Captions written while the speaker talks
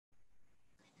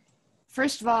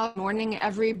First of all, good morning,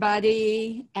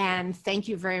 everybody, and thank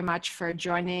you very much for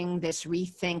joining this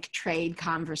Rethink trade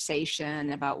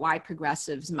conversation about why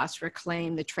progressives must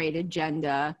reclaim the trade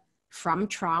agenda from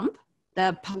Trump.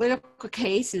 The political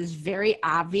case is very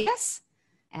obvious,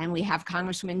 and we have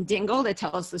Congressman Dingell to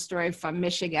tell us the story from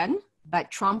Michigan,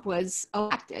 but Trump was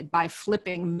elected by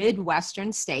flipping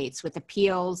Midwestern states with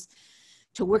appeals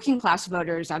to working class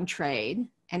voters on trade.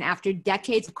 And after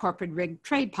decades of corporate rigged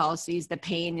trade policies, the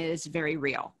pain is very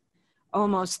real.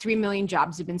 Almost 3 million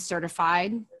jobs have been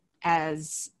certified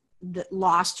as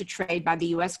lost to trade by the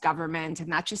US government, and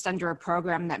not just under a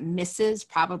program that misses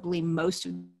probably most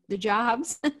of the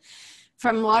jobs.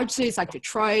 From large cities like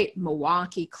Detroit,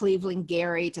 Milwaukee, Cleveland,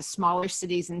 Gary, to smaller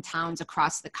cities and towns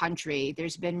across the country,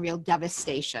 there's been real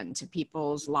devastation to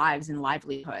people's lives and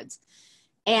livelihoods.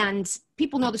 And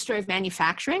people know the story of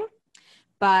manufacturing.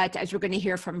 But as we're going to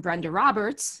hear from Brenda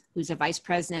Roberts, who's a vice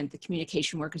president of the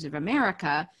Communication Workers of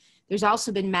America, there's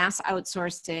also been mass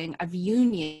outsourcing of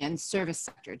union service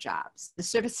sector jobs. The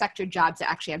service sector jobs that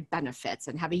actually have benefits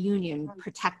and have a union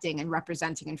protecting and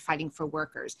representing and fighting for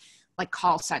workers, like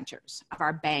call centers of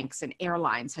our banks and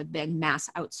airlines, have been mass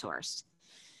outsourced.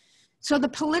 So the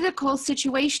political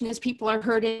situation is people are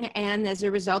hurting, and as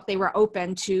a result, they were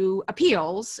open to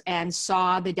appeals and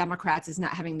saw the Democrats as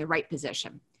not having the right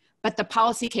position. But the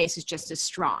policy case is just as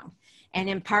strong. And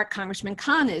in part, Congressman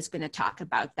Khanna is going to talk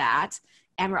about that.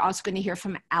 And we're also going to hear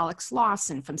from Alex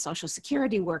Lawson from Social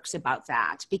Security Works about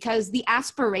that, because the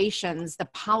aspirations, the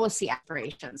policy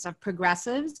aspirations of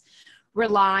progressives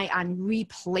rely on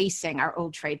replacing our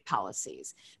old trade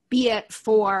policies, be it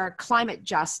for climate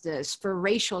justice, for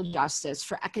racial justice,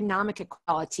 for economic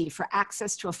equality, for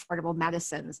access to affordable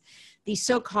medicines. These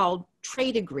so-called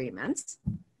trade agreements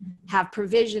have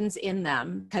provisions in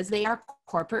them, because they are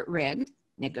corporate rigged,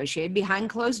 negotiated behind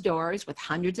closed doors with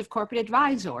hundreds of corporate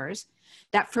advisors,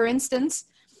 that, for instance,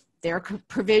 there are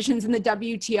provisions in the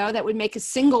WTO that would make a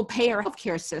single payer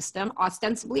healthcare system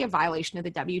ostensibly a violation of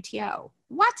the WTO.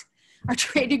 What? Our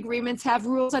trade agreements have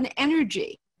rules on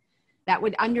energy that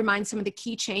would undermine some of the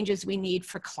key changes we need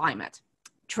for climate.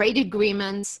 Trade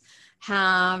agreements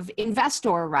have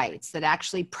investor rights that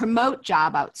actually promote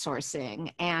job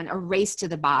outsourcing and a race to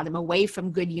the bottom away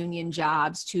from good union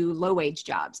jobs to low-wage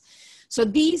jobs. So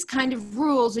these kind of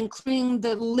rules, including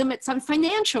the limits on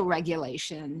financial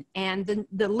regulation and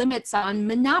the limits on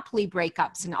monopoly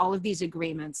breakups in all of these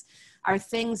agreements, are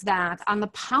things that on the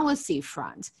policy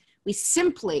front, we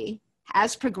simply,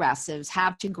 as progressives,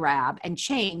 have to grab and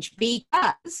change,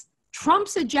 because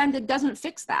Trump's agenda doesn't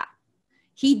fix that.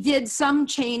 He did some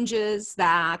changes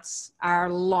that are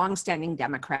longstanding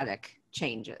Democratic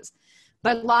changes,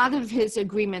 but a lot of his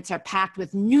agreements are packed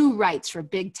with new rights for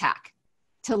big tech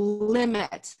to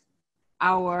limit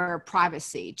our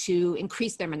privacy, to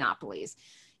increase their monopolies.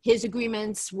 His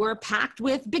agreements were packed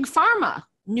with big pharma,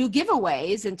 new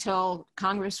giveaways, until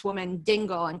Congresswoman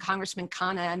Dingell and Congressman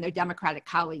Khanna and their Democratic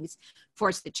colleagues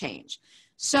forced the change.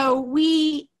 So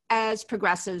we, as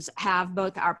progressives, have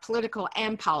both our political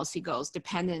and policy goals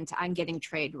dependent on getting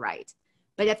trade right.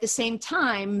 But at the same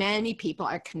time, many people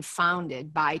are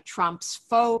confounded by Trump's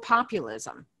faux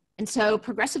populism. And so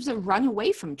progressives have run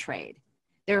away from trade.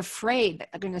 They're afraid that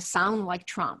they're going to sound like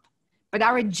Trump. But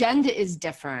our agenda is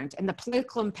different, and the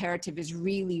political imperative is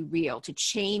really real, to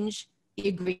change the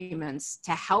agreements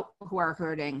to help who are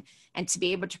hurting and to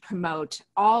be able to promote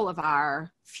all of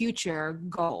our future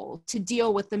goals, to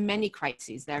deal with the many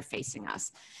crises that are facing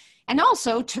us, and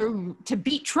also to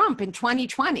beat Trump in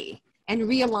 2020 and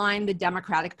realign the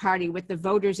Democratic Party with the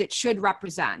voters it should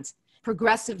represent.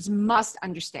 Progressives must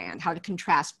understand how to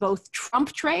contrast both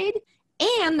Trump trade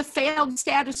and the failed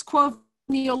status quo of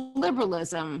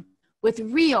neoliberalism with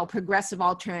real progressive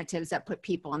alternatives that put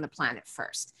people on the planet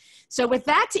first. So with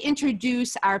that, to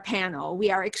introduce our panel,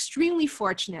 we are extremely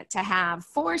fortunate to have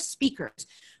 4 speakers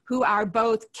who are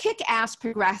both kick-ass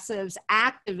progressives,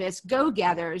 activists,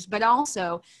 go-getters, but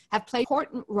also have played an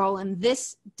important role in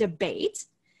this debate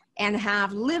and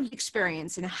have lived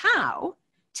experience in how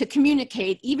to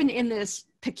communicate, even in this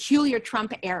peculiar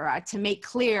Trump era, to make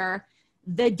clear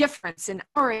the difference in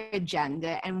our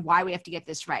agenda and why we have to get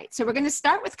this right. So we're going to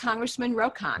start with Congressman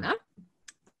Khanna.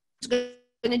 We're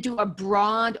going to do a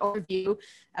broad overview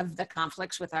of the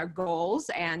conflicts with our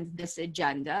goals and this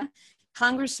agenda.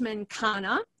 Congressman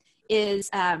Khanna is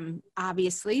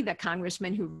obviously the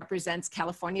congressman who represents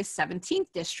California's 17th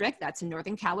district. That's in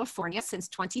Northern California since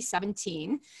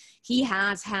 2017. He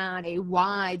has had a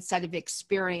wide set of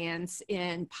experience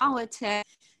in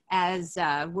politics as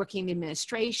working in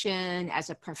administration, as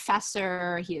a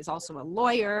professor. He is also a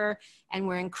lawyer, and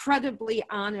we're incredibly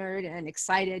honored and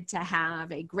excited to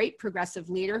have a great progressive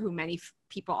leader who many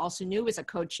people also knew was a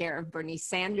co-chair of Bernie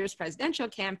Sanders' presidential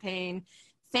campaign.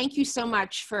 Thank you so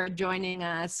much for joining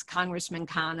us, Congressman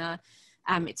Khanna.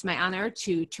 It's my honor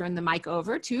to turn the mic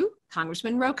over to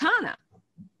Congressman Ro Khanna.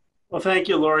 Well, thank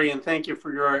you, Lori, and thank you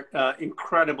for your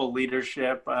incredible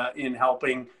leadership in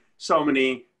helping so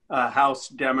many House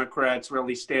Democrats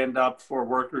really stand up for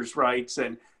workers' rights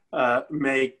and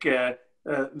make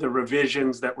the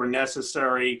revisions that were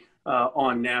necessary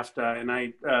on NAFTA. And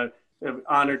I am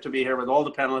honored to be here with all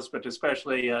the panelists, but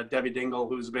especially Debbie Dingell,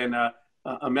 who's been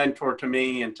a mentor to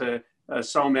me and to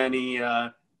so many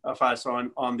of us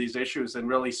on these issues and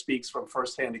really speaks from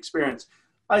firsthand experience.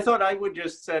 I thought I would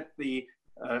just set the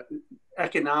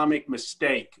economic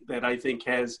mistake that I think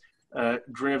has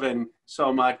driven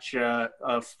so much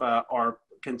of our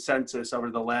consensus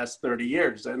over the last 30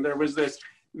 years. And there was this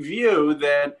view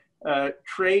that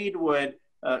trade would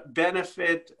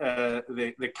benefit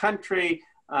the country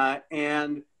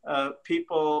and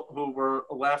people who were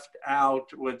left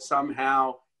out would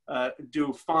somehow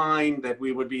do fine, that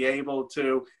we would be able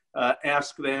to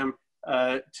ask them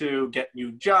to get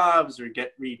new jobs or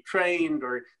get retrained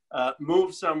or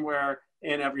move somewhere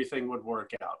and everything would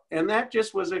work out. And that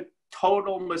just was a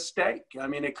total mistake. I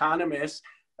mean, economists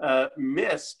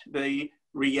missed the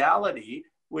reality,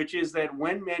 which is that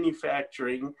when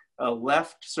manufacturing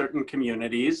left certain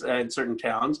communities and certain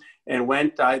towns and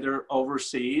went either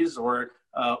overseas or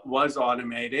was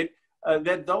automated,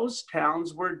 that those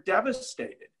towns were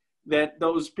devastated. That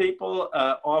those people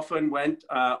often went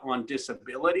on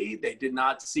disability. They did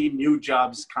not see new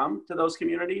jobs come to those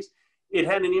communities. It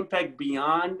had an impact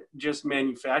beyond just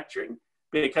manufacturing,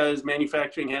 because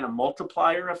manufacturing had a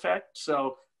multiplier effect.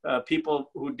 So people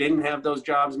who didn't have those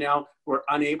jobs now were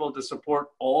unable to support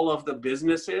all of the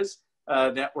businesses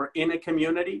that were in a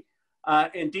community.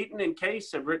 And Deaton and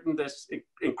Case have written this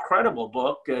incredible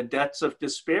book, Debts of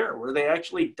Despair, where they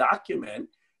actually document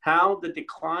how the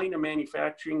decline of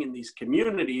manufacturing in these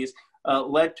communities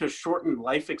led to shortened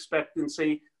life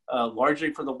expectancy,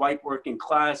 largely for the white working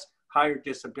class, higher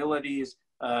disabilities.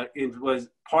 It was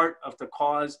part of the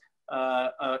cause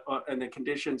and the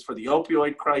conditions for the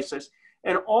opioid crisis.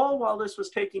 And all while this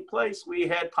was taking place, we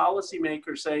had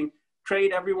policymakers saying,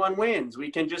 trade, everyone wins.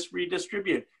 We can just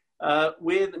redistribute,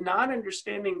 with not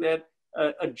understanding that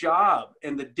a job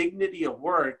and the dignity of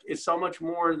work is so much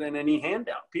more than any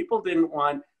handout. People didn't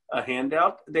want a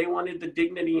handout. They wanted the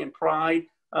dignity and pride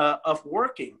of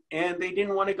working. And they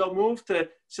didn't want to go move to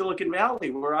Silicon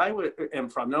Valley, where I am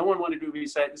from. No one wanted to be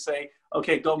say,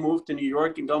 okay, go move to New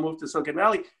York and go move to Silicon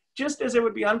Valley. Just as it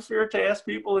would be unfair to ask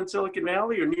people in Silicon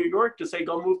Valley or New York to say,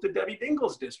 go move to Debbie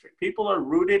Dingell's district. People are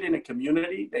rooted in a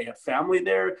community. They have family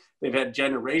there. They've had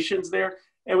generations there.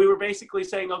 And we were basically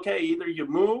saying, okay, either you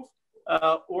move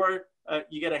or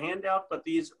you get a handout, but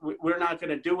we're not going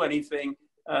to do anything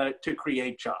to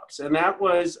create jobs. And that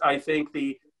was, I think,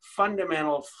 the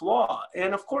fundamental flaw.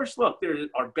 And of course, look, there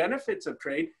are benefits of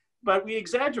trade, but we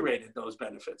exaggerated those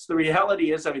benefits. The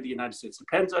reality is, I mean, the United States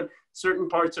depends on certain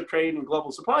parts of trade and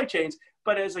global supply chains,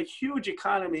 but as a huge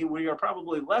economy, we are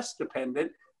probably less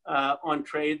dependent on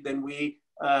trade than we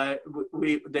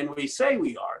say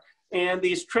we are. And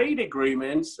these trade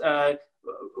agreements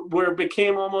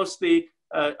became almost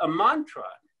a mantra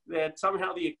that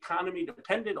somehow the economy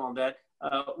depended on that,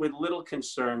 with little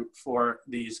concern for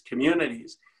these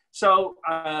communities. So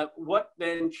what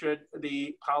then should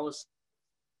the policy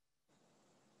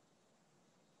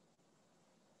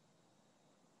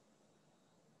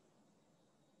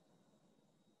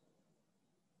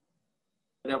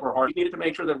that were hard? We needed to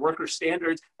make sure that worker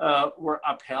standards were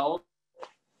upheld.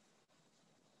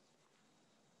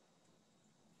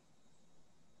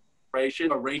 A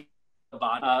racial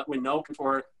body with no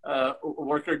for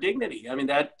worker dignity. I mean,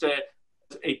 that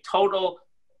a total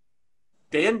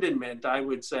abandonment, I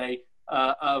would say,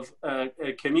 of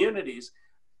communities.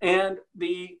 And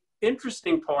the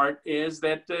interesting part is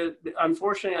that,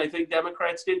 unfortunately, I think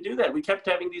Democrats didn't do that. We kept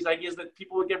having these ideas that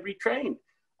people would get retrained.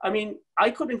 I mean,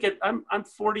 I'm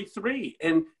 43.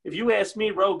 And if you ask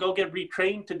me, Ro, go get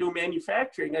retrained to do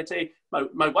manufacturing, I'd say,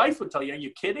 my wife would tell you, are you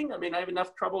kidding? I mean, I have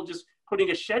enough trouble just putting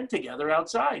a shed together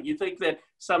outside. You think that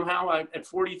somehow at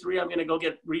 43, I'm going to go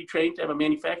get retrained to have a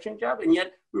manufacturing job? And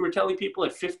yet we were telling people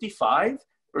at 55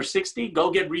 or 60,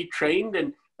 go get retrained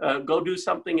and go do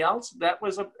something else. That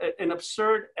was an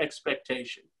absurd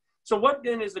expectation. So what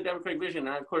then is the Democratic vision?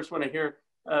 And I, of course, want to hear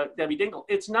Debbie Dingell.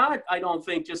 It's not, I don't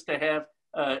think, just to have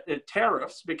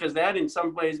tariffs, because that in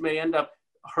some ways may end up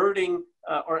hurting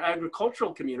our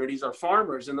agricultural communities, our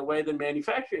farmers, in the way that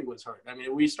manufacturing was hurt. I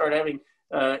mean, we start having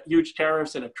huge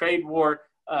tariffs and a trade war.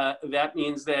 That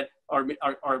means that our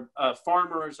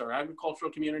farmers, our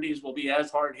agricultural communities will be as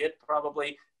hard hit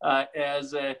probably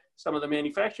as some of the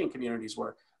manufacturing communities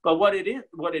were. But what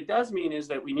it does mean is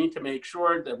that we need to make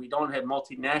sure that we don't have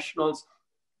multinationals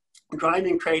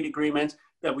driving trade agreements,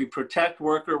 that we protect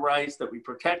worker rights, that we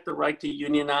protect the right to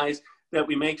unionize, that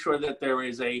we make sure that there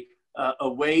is a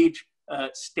wage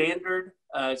standard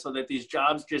so that these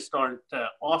jobs just aren't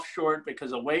offshored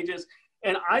because of wages.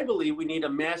 And I believe we need a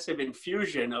massive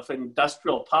infusion of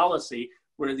industrial policy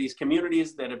where these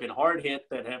communities that have been hard hit,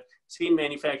 that have seen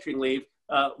manufacturing leave,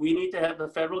 we need to have the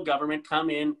federal government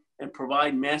come in and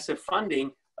provide massive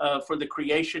funding for the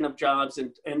creation of jobs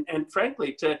and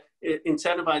frankly, to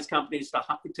incentivize companies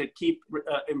to keep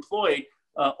employed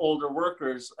older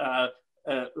workers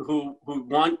who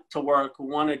want to work, who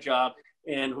want a job,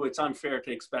 and who it's unfair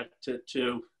to expect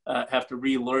to have to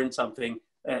relearn something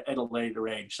at a later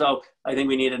age. So I think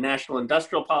we need a national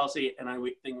industrial policy, and I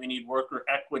think we need worker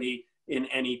equity in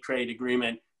any trade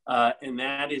agreement. And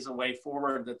that is a way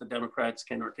forward that the Democrats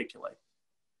can articulate.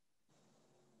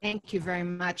 Thank you very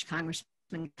much,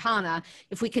 Congressman Khanna.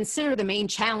 If we consider the main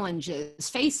challenges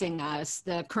facing us,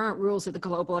 the current rules of the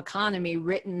global economy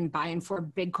written by and for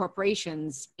big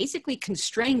corporations basically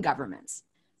constrain governments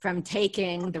from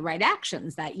taking the right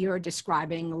actions that you're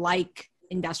describing, like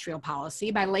industrial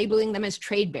policy, by labeling them as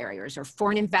trade barriers or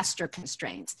foreign investor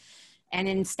constraints, and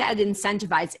instead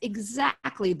incentivize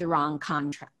exactly the wrong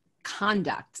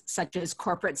conduct, such as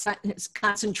corporate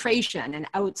concentration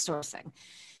and outsourcing.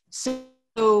 So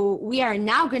we are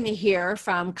now going to hear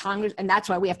from Congress, and that's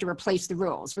why we have to replace the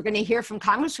rules. We're going to hear from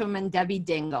Congresswoman Debbie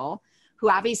Dingell, who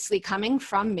obviously coming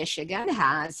from Michigan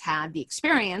has had the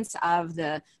experience of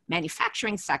the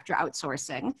manufacturing sector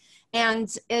outsourcing,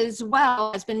 and as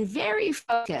well has been very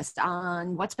focused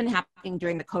on what's been happening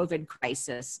during the COVID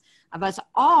crisis of us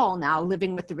all now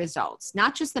living with the results,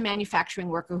 not just the manufacturing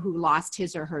worker who lost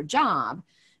his or her job,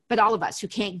 but all of us who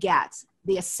can't get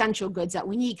the essential goods that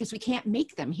we need because we can't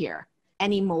make them here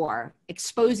anymore,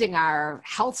 exposing our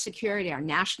health security, our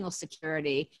national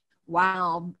security,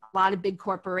 while a lot of big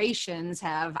corporations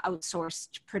have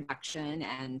outsourced production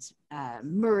and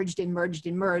merged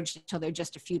until they're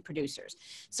just a few producers.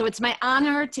 So it's my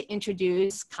honor to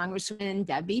introduce Congresswoman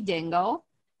Debbie Dingell.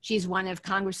 She's one of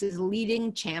Congress's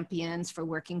leading champions for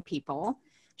working people.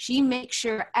 She makes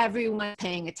sure everyone's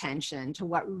paying attention to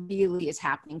what really is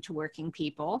happening to working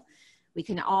people. We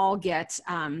can all get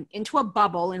into a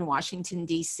bubble in Washington,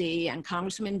 D.C., and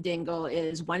Congresswoman Dingell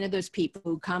is one of those people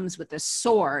who comes with a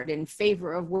sword in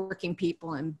favor of working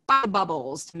people and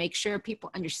bubbles to make sure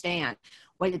people understand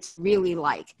what it's really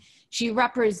like. She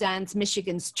represents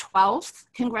Michigan's 12th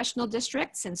congressional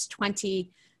district since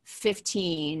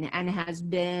 2015 and has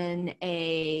been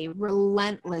a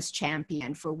relentless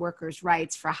champion for workers'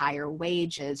 rights, for higher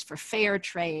wages, for fair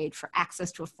trade, for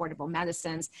access to affordable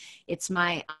medicines. It's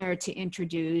my honor to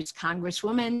introduce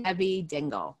Congresswoman Debbie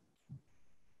Dingell.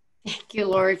 Thank you,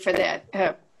 Lori, for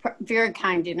that very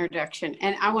kind introduction.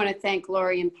 And I want to thank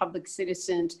Lori and Public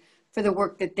Citizens for the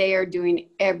work that they are doing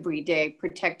every day,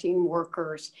 protecting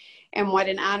workers. And what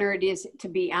an honor it is to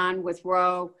be on with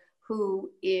Ro, who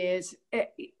is,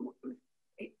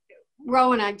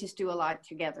 Ro and I just do a lot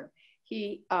together.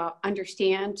 He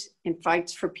understands and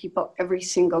fights for people every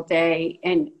single day.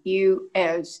 And you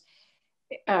as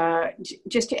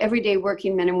just everyday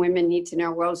working men and women need to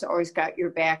know Ro's always got your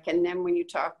back. And then when you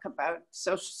talk about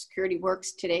Social Security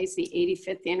works, today's the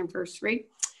 85th anniversary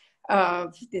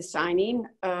of the signing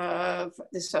of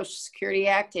the Social Security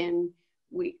Act. And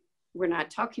we're not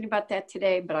talking about that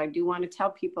today, but I do want to tell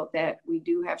people that we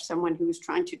do have someone who is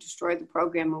trying to destroy the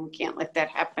program, and we can't let that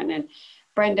happen. And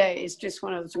Brenda is just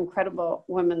one of those incredible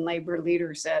women labor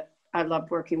leaders that I love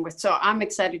working with. So I'm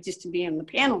excited just to be on the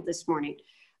panel this morning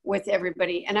with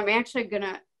everybody. And I'm actually going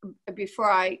to,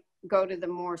 before I go to the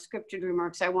more scripted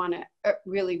remarks, I want to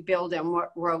really build on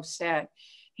what Ro said.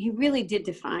 He really did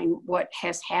define what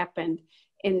has happened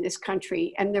in this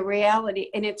country and the reality,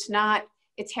 and it's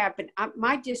happened.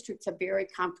 My district's a very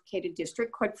complicated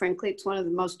district. Quite frankly, it's one of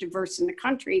the most diverse in the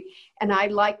country, and I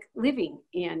like living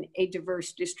in a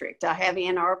diverse district. I have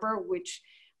Ann Arbor, which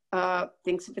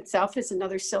thinks of itself as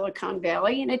another Silicon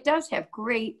Valley, and it does have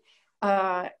great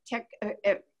tech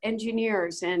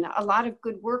engineers, and a lot of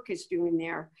good work is doing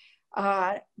there.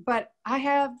 But I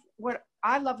have what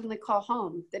I lovingly call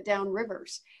home, the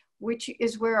downrivers, which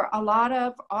is where a lot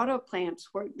of auto plants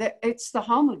were. It's the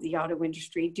home of the auto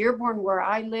industry. Dearborn, where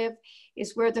I live,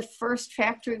 is where the first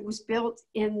factory was built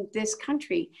in this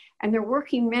country. And they're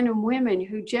working men and women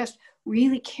who just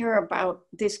really care about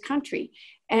this country.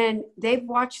 And they've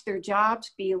watched their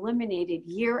jobs be eliminated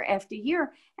year after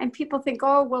year. And people think,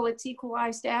 oh, well, it's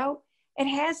equalized out. It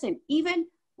hasn't. Even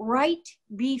right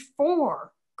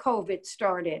before COVID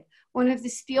started, one of the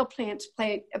steel plants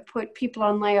put people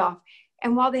on layoff.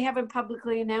 And while they haven't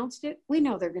publicly announced it, we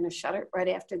know they're going to shut it right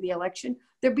after the election.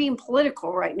 They're being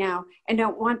political right now and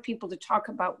don't want people to talk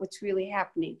about what's really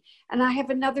happening. And I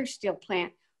have another steel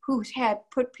plant who's had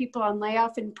put people on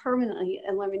layoff and permanently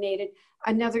eliminated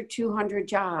another 200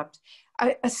 jobs.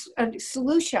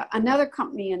 Solutia, another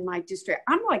company in my district,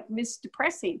 I'm like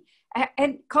depressing.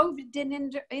 And COVID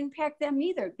didn't impact them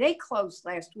either. They closed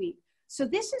last week. So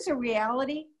this is a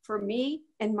reality for me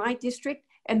and my district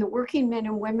and the working men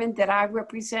and women that I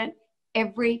represent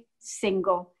every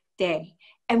single day.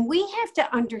 And we have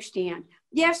to understand,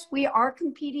 yes, we are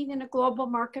competing in a global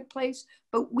marketplace,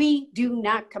 but we do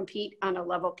not compete on a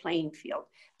level playing field.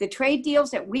 The trade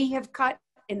deals that we have cut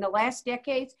in the last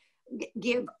decades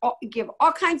give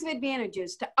all kinds of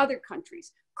advantages to other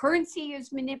countries. Currency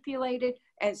is manipulated,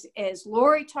 as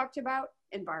Lori talked about.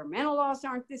 Environmental laws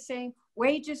aren't the same.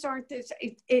 Wages aren't the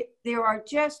same. There are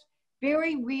just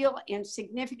very real and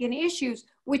significant issues,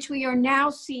 which we are now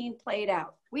seeing played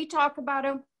out. We talk about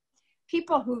them.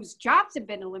 People whose jobs have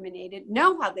been eliminated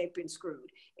know how they've been screwed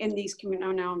in these communities.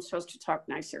 Oh, now I'm supposed to talk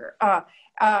nicer.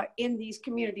 In these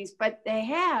communities, but they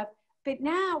have. But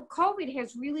now COVID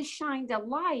has really shined a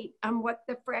light on what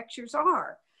the fractures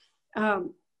are.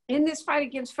 In this fight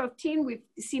against 15, we've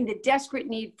seen the desperate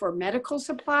need for medical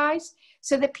supplies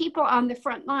so that people on the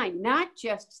front line, not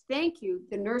just, thank you,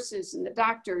 the nurses and the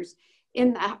doctors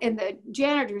and the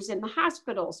janitors in the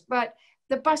hospitals, but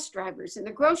the bus drivers and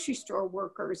the grocery store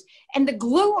workers and the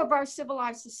glue of our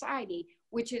civilized society,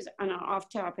 which is an off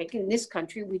topic. In this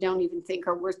country, we don't even think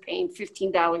are worth paying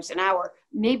 $15 an hour.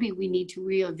 Maybe we need to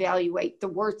reevaluate the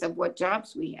worth of what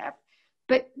jobs we have.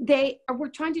 But we're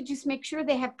trying to just make sure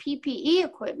they have PPE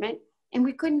equipment, and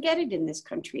we couldn't get it in this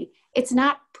country. It's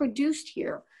not produced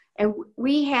here. And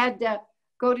we had to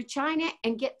go to China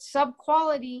and get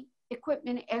sub-quality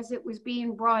equipment as it was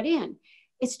being brought in.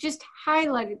 It's just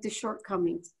highlighted the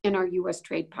shortcomings in our US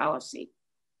trade policy.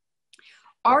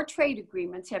 Our trade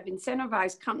agreements have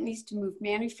incentivized companies to move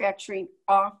manufacturing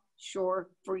offshore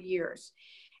for years.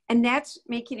 And that's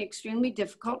making it extremely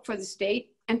difficult for the state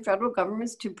and federal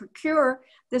governments to procure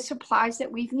the supplies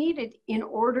that we've needed in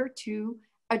order to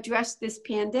address this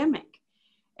pandemic.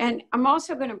 And I'm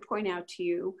also going to point out to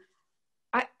you,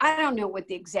 I don't know what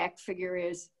the exact figure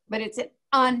is, but it's an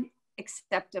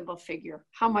unacceptable figure,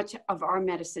 how much of our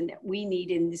medicine that we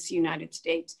need in this United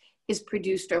States is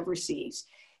produced overseas.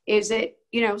 Is it,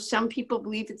 some people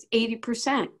believe it's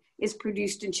 80% is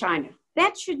produced in China.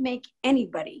 That should make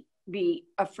anybody be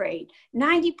afraid.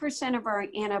 90% of our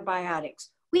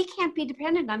antibiotics, we can't be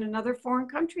dependent on another foreign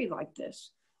country like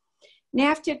this.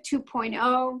 NAFTA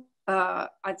 2.0,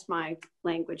 that's my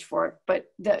language for it, but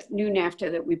the new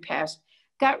NAFTA that we passed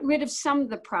got rid of some of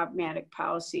the problematic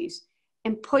policies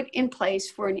and put in place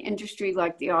for an industry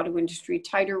like the auto industry,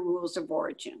 tighter rules of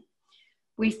origin.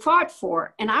 We fought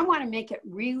for, and I want to make it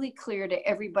really clear to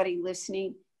everybody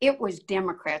listening, it was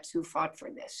Democrats who fought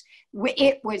for this.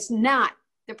 It was not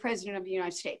the President of the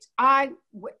United States. I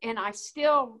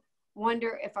still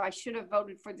wonder if I should have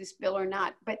voted for this bill or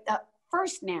not, but the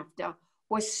first NAFTA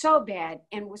was so bad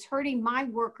and was hurting my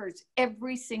workers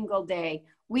every single day.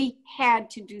 We had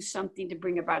to do something to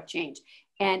bring about change.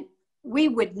 And we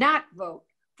would not vote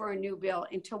for a new bill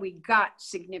until we got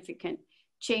significant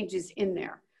changes in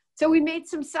there. So we made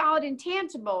some solid and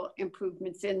tangible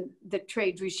improvements in the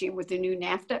trade regime with the new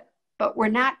NAFTA, but we're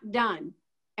not done.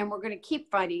 And we're going to keep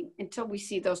fighting until we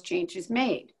see those changes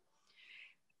made.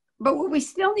 But what we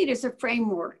still need is a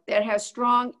framework that has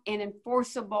strong and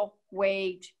enforceable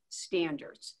wage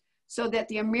standards so that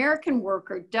the American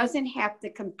worker doesn't have to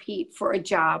compete for a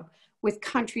job with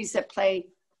countries that pay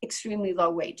extremely low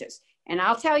wages. And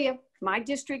I'll tell you, my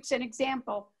district's an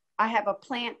example. I have a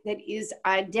plant that is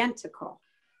identical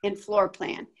in floor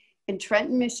plan in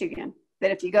Trenton, Michigan,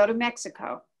 that if you go to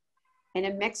Mexico, and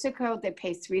in Mexico, they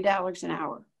pay $3 an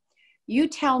hour. You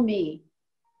tell me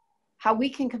how we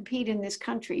can compete in this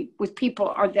country with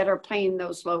people that are paying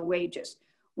those low wages,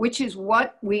 which is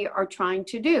what we are trying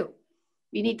to do.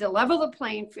 You need to level the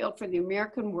playing field for the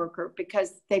American worker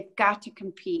because they've got to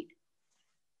compete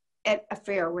at a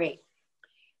fair rate.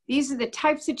 These are the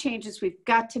types of changes we've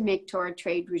got to make to our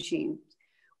trade regime.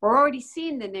 We're already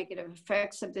seeing the negative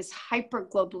effects of this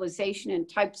hyper-globalization and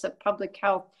types of public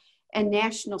health and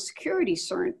national security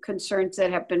concerns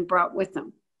that have been brought with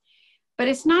them. But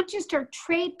it's not just our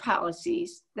trade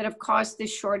policies that have caused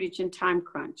this shortage and time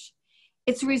crunch.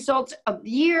 It's a result of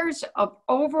years of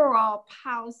overall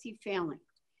policy failing.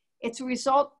 It's a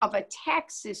result of a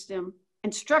tax system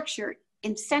and structure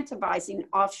incentivizing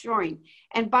offshoring.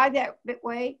 And by that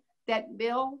way, that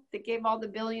bill that gave all the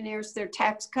billionaires their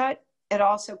tax cut, it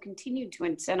also continued to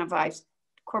incentivize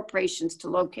corporations to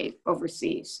locate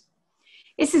overseas.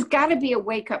 This has got to be a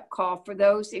wake-up call for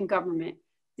those in government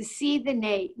to see the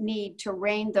need to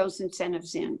rein those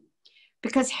incentives in.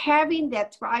 Because having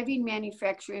that thriving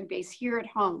manufacturing base here at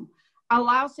home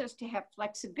allows us to have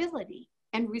flexibility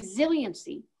and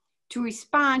resiliency to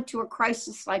respond to a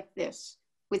crisis like this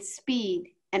with speed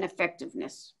and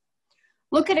effectiveness.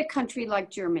 Look at a country like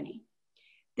Germany.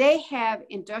 They have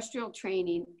industrial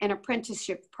training and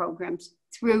apprenticeship programs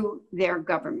through their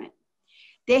government.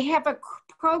 They have a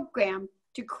program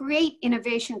to create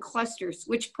innovation clusters,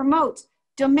 which promotes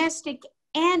domestic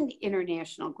and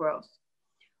international growth.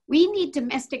 We need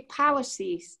domestic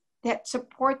policies that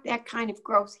support that kind of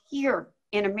growth here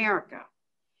in America.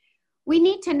 We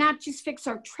need to not just fix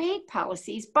our trade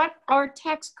policies, but our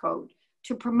tax code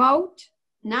to promote,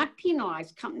 not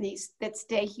penalize companies that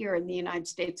stay here in the United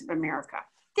States of America.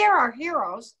 They're our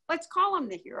heroes. Let's call them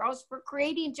the heroes for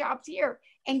creating jobs here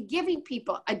and giving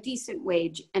people a decent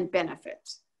wage and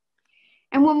benefits.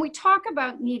 And when we talk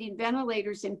about needing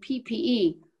ventilators and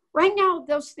PPE, right now,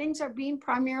 those things are being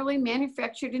primarily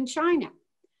manufactured in China.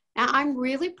 Now, I'm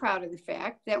really proud of the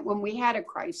fact that when we had a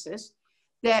crisis,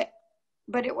 but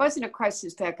it wasn't a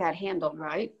crisis that got handled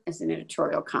right, as an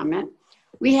editorial comment.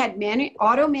 We had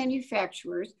auto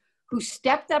manufacturers who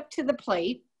stepped up to the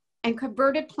plate and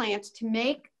converted plants to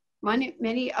make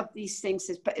many of these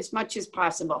things as much as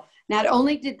possible. Not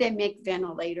only did they make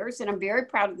ventilators, and I'm very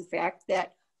proud of the fact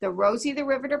that the Rosie the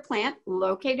Riveter plant,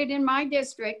 located in my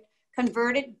district,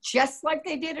 converted just like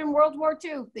they did in World War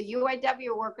II. The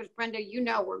UAW workers, Brenda, you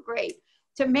know, were great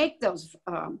to make those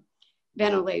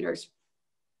ventilators.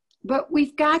 But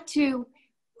we've got to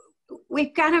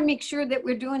make sure that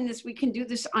we're doing this. We can do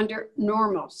this under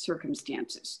normal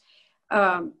circumstances.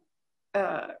 But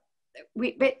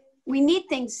we need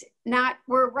things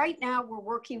right now we're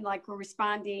working like we're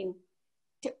responding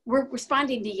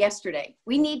to yesterday.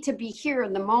 We need to be here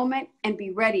in the moment and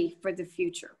be ready for the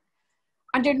future.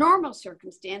 Under normal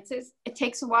circumstances, it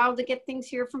takes a while to get things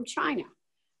here from China,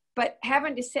 but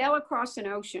having to sail across an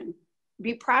ocean,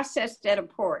 be processed at a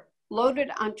port, loaded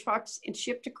on trucks and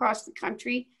shipped across the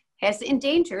country has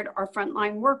endangered our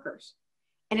frontline workers.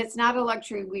 And it's not a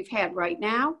luxury we've had right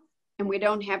now, and we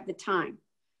don't have the time.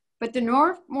 But the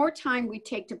more time we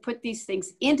take to put these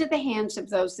things into the hands of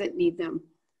those that need them,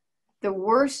 the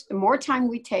more time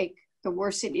we take, the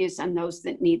worse it is on those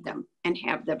that need them and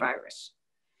have the virus.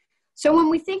 So when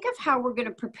we think of how we're going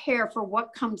to prepare for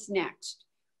what comes next,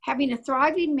 having a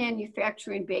thriving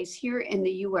manufacturing base here in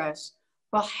the US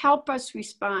will help us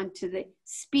respond to the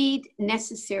speed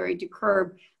necessary to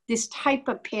curb this type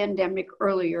of pandemic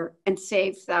earlier and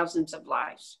save thousands of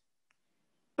lives.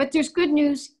 But there's good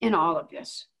news in all of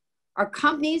this. Our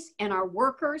companies and our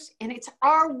workers, and it's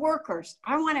our workers.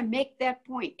 I want to make that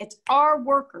point. It's our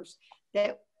workers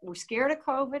that were scared of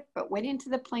COVID, but went into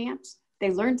the plants.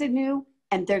 They learned anew,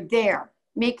 and they're there,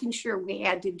 making sure we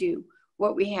had to do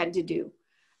what we had to do.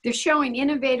 They're showing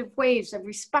innovative ways of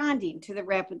responding to the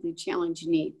rapidly challenged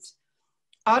needs.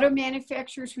 Auto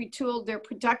manufacturers retooled their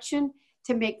production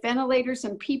to make ventilators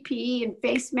and PPE and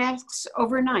face masks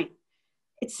overnight.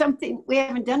 It's something we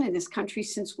haven't done in this country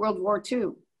since World War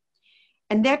II.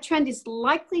 And that trend is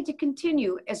likely to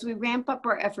continue as we ramp up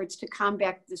our efforts to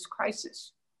combat this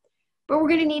crisis. But we're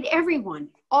going to need everyone,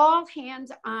 all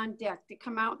hands on deck, to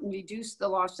come out and reduce the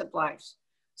loss of lives.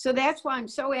 So that's why I'm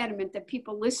so adamant that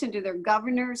people listen to their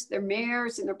governors, their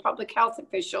mayors, and their public health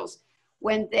officials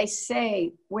when they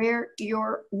say, wear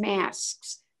your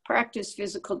masks, practice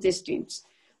physical distance.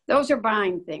 Those are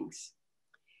buying things.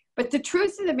 But the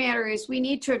truth of the matter is we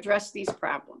need to address these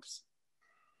problems.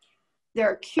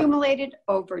 They're accumulated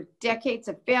over decades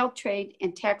of failed trade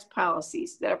and tax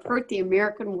policies that have hurt the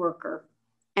American worker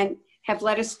and have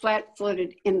led us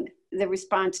flat-footed in the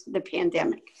response to the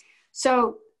pandemic.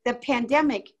 So the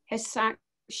pandemic has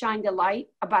shined a light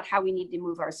about how we need to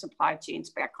move our supply chains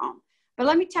back home. But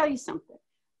let me tell you something.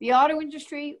 The auto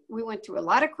industry, we went through a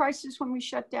lot of crisis when we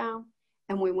shut down,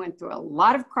 and we went through a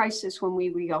lot of crisis when we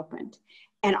reopened.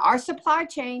 And our supply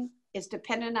chain is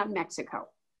dependent on Mexico,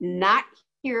 not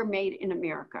here made in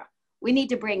America. We need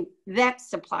to bring that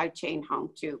supply chain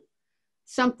home too.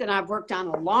 something I've worked on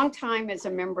a long time as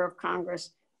a member of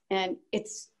Congress. And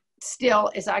it's still,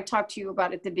 as I talked to you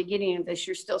about at the beginning of this,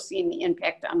 you're still seeing the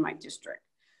impact on my district.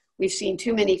 We've seen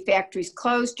too many factories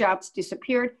close, jobs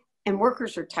disappeared, and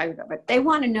workers are tired of it. They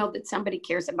want to know that somebody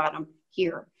cares about them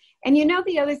here. And you know,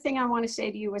 the other thing I want to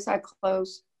say to you as I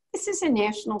close, this is a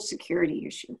national security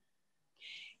issue.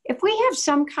 If we have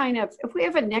some kind of, if we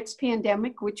have a next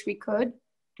pandemic, which we could,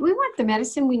 do we want the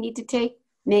medicine we need to take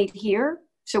made here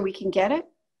so we can get it,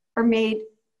 or made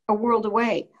a world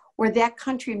away where that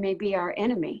country may be our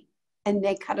enemy and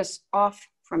they cut us off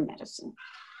from medicine?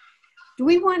 Do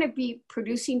we want to be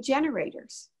producing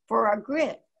generators for our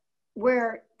grid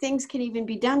where things can even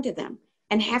be done to them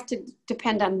and have to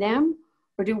depend on them?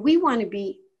 Or do we want to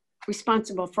be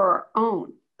responsible for our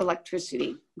own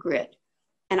electricity grid?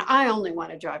 And I only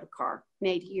want to drive a car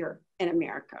made here in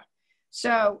America.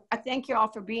 So I thank you all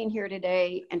for being here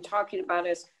today and talking about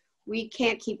us. We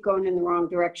can't keep going in the wrong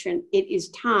direction. It is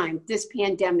time. This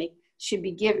pandemic should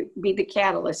be the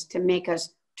catalyst to make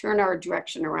us turn our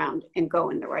direction around and go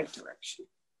in the right direction.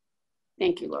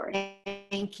 Thank you, Lori.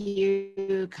 Thank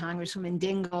you, Congresswoman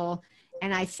Dingell.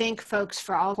 And I think, folks,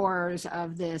 for all horrors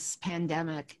of this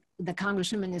pandemic, the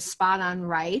Congresswoman is spot on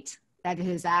right, that it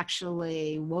has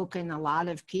actually woken a lot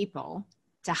of people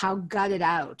to how gutted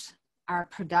out our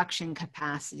production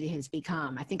capacity has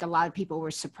become. I think a lot of people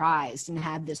were surprised and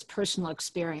had this personal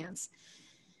experience.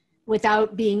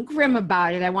 Without being grim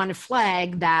about it, I want to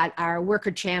flag that our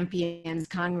worker champions,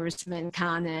 Congressman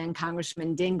Khanna and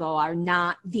Congressman Dingell, are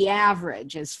not the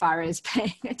average as far as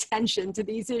paying attention to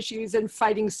these issues and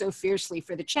fighting so fiercely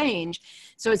for the change.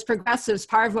 So as progressives,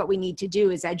 part of what we need to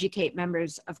do is educate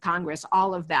members of Congress,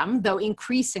 all of them, though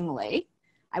increasingly,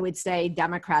 I would say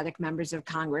Democratic members of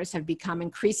Congress have become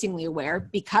increasingly aware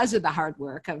because of the hard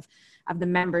work of the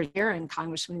members here and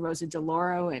Congressman Rosa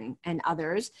DeLauro and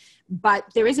others. But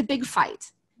there is a big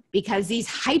fight because these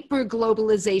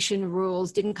hyper-globalization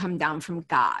rules didn't come down from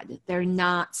God. They're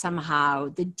not somehow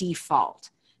the default.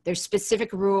 They're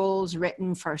specific rules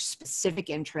written for specific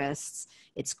interests.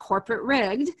 It's corporate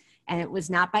rigged, and it was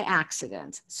not by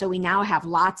accident. So we now have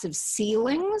lots of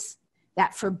ceilings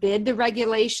that forbid the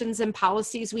regulations and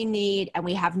policies we need, and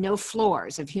we have no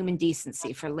floors of human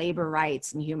decency for labor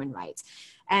rights and human rights.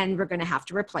 And we're going to have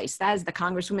to replace that. As the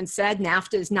Congresswoman said,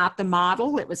 NAFTA is not the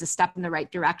model. It was a step in the right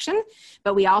direction,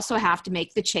 but we also have to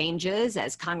make the changes,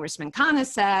 as Congressman Khanna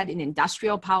said, in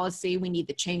industrial policy. We need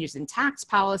the changes in tax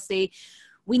policy.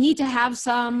 We need to have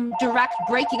some direct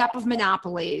breaking up of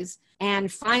monopolies.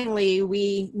 And finally,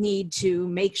 we need to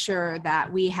make sure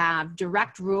that we have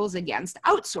direct rules against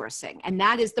outsourcing. And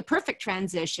that is the perfect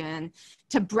transition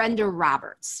to Brenda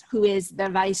Roberts, who is the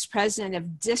Vice President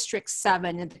of District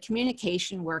 7 of the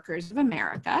Communication Workers of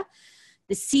America.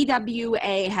 The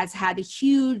CWA has had a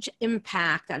huge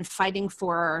impact on fighting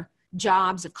for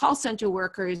jobs of call center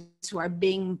workers who are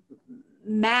being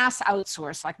mass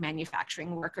outsourced like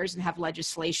manufacturing workers, and have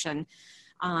legislation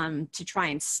to try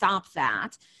and stop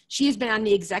that. She has been on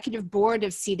the executive board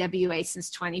of CWA since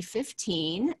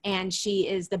 2015, and she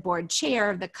is the board chair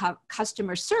of the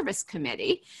Customer Service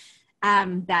Committee.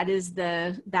 That is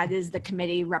the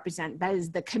committee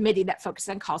that focuses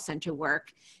on call center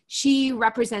work. She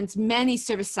represents many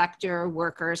service sector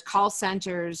workers, call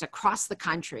centers across the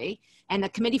country, and the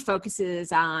committee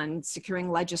focuses on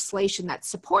securing legislation that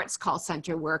supports call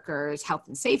center workers, health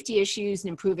and safety issues, and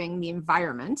improving the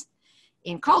environment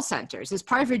in call centers. As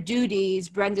part of her duties,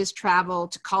 Brenda's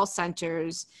traveled to call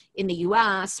centers in the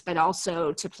US, but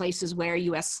also to places where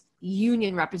US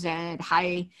union represented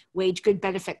high wage, good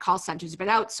benefit call centers have been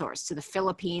outsourced to the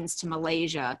Philippines, to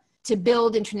Malaysia, to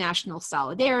build international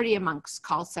solidarity amongst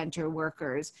call center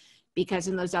workers, because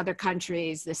in those other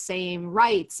countries, the same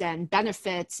rights and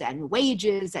benefits and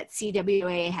wages that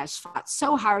CWA has fought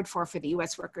so hard for the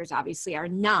US workers obviously are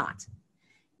not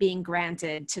being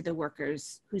granted to the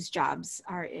workers whose jobs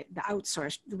are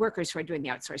the workers who are doing the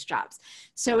outsourced jobs.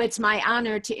 So it's my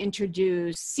honor to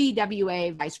introduce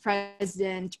CWA Vice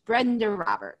President Brenda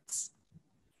Roberts.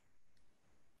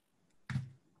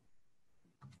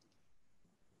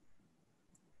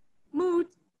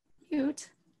 Mute.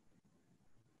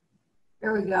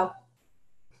 There we go.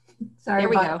 Sorry there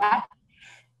we about go. that.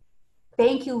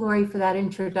 Thank you, Lori, for that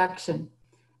introduction.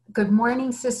 Good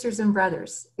morning, sisters and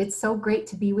brothers. It's so great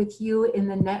to be with you in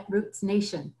the Netroots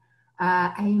Nation.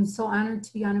 I am so honored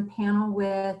to be on a panel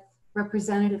with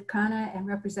Representative Khanna and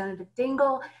Representative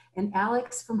Dingell and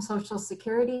Alex from Social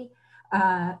Security.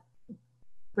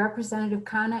 Representative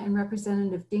Khanna and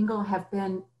Representative Dingell have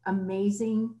been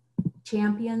amazing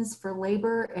champions for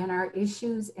labor and our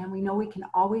issues, and we know we can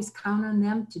always count on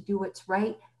them to do what's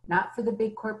right not for the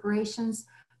big corporations,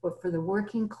 but for the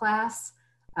working class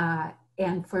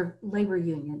and for labor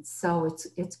unions. So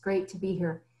it's great to be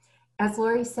here. As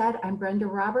Lori said, I'm Brenda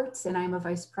Roberts, and I'm a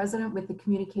vice president with the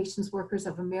Communications Workers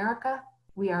of America.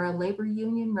 We are a labor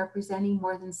union representing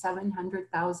more than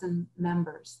 700,000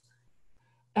 members.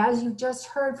 As you just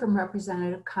heard from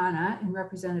Representative Khanna and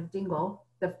Representative Dingell,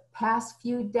 the past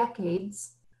few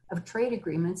decades of trade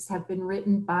agreements have been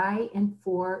written by and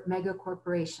for mega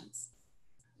corporations.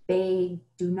 They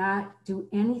do not do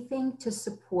anything to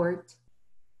support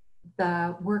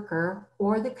the worker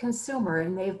or the consumer,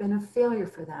 and they've been a failure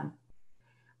for them.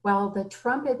 While the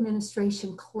Trump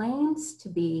administration claims to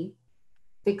be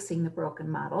fixing the broken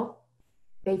model,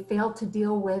 they failed to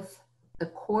deal with the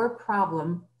core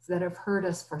problem that have hurt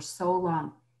us for so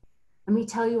long. Let me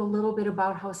tell you a little bit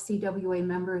about how CWA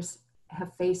members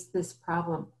have faced this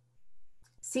problem.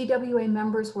 CWA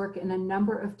members work in a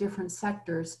number of different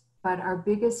sectors, but our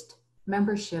biggest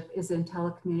membership is in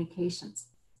telecommunications.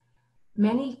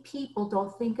 Many people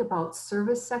don't think about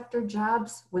service sector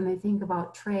jobs when they think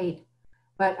about trade,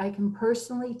 but I can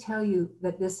personally tell you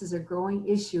that this is a growing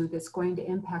issue that's going to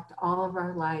impact all of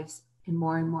our lives in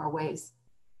more and more ways.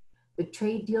 The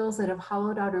trade deals that have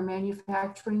hollowed out our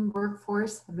manufacturing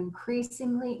workforce have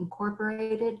increasingly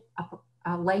incorporated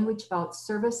a language about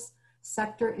service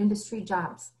sector industry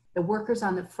jobs. The workers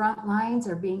on the front lines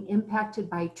are being impacted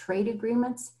by trade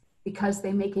agreements because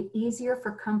they make it easier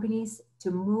for companies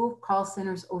to move call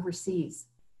centers overseas.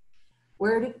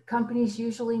 Where do companies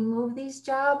usually move these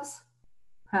jobs?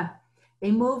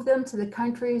 They move them to the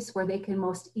countries where they can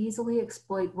most easily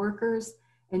exploit workers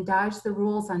and dodge the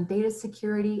rules on data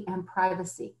security and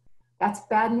privacy. That's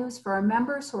bad news for our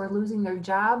members who are losing their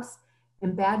jobs,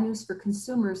 and bad news for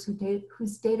consumers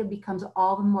whose data becomes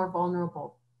all the more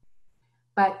vulnerable.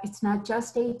 But it's not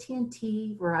just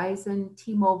AT&T, Verizon,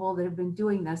 T-Mobile that have been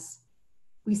doing this.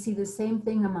 We see the same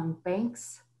thing among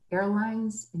banks,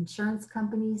 airlines, insurance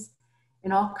companies,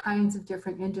 and all kinds of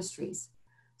different industries.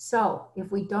 So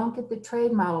if we don't get the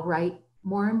trade model right,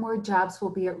 more and more jobs will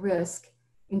be at risk,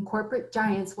 and corporate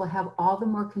giants will have all the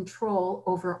more control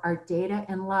over our data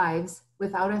and lives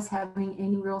without us having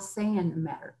any real say in the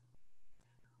matter.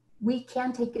 We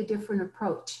can take a different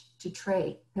approach to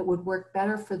trade that would work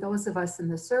better for those of us in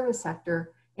the service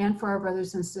sector and for our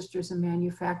brothers and sisters in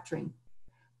manufacturing.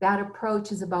 That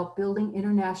approach is about building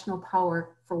international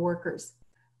power for workers.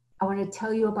 I want to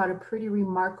tell you about a pretty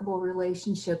remarkable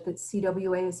relationship that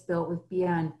CWA has built with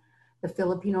BN, the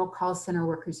Filipino Call Center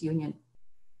Workers Union.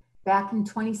 Back in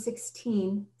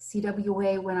 2016,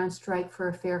 CWA went on strike for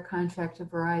a fair contract to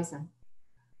Verizon.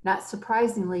 Not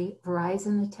surprisingly,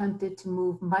 Verizon attempted to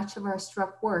move much of our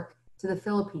struck work to the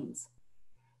Philippines.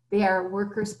 There,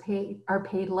 workers are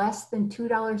paid less than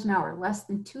 $2 an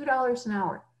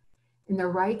hour, and their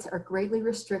rights are greatly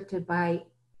restricted by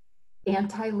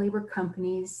anti-labor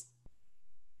companies,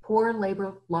 poor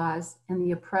labor laws, and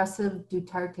the oppressive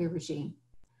Duterte regime.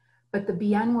 But the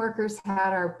BN workers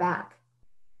had our back.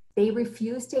 They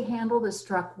refused to handle the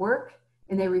struck work,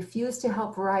 and they refused to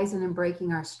help Verizon in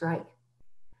breaking our strike.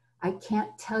 I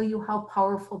can't tell you how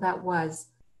powerful that was,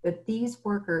 that these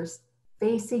workers,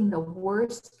 facing the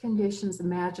worst conditions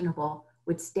imaginable,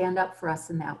 would stand up for us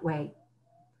in that way.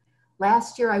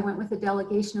 Last year, I went with a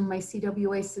delegation of my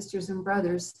CWA sisters and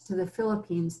brothers to the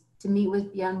Philippines to meet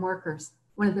with BN workers,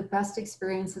 one of the best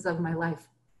experiences of my life.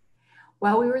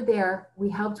 While we were there, we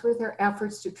helped with their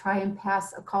efforts to try and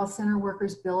pass a call center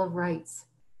workers' Bill of Rights.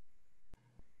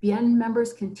 BN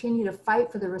members continue to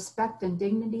fight for the respect and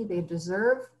dignity they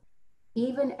deserve,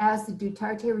 even as the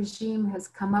Duterte regime has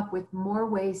come up with more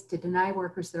ways to deny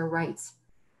workers their rights.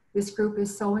 This group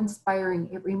is so inspiring.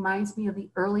 It reminds me of the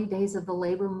early days of the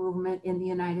labor movement in the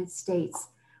United States,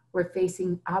 where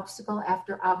facing obstacle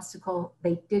after obstacle,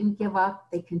 they didn't give up,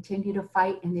 they continue to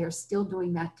fight, and they are still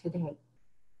doing that today.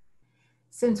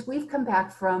 Since we've come back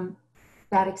from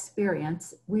that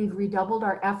experience, we've redoubled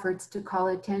our efforts to call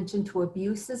attention to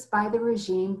abuses by the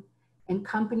regime and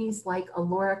companies like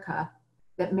Alorica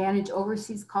that manage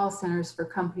overseas call centers for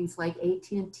companies like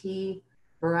AT&T,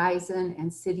 Verizon, and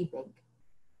Citibank.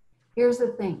 Here's the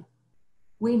thing.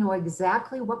 We know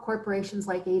exactly what corporations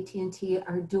like AT&T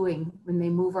are doing when they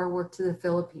move our work to the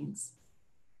Philippines.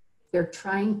 They're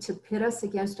trying to pit us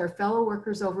against our fellow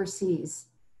workers overseas.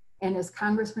 And as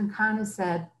Congressman Khanna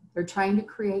said, they're trying to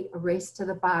create a race to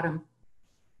the bottom,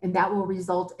 and that will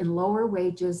result in lower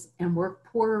wages and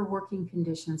poorer working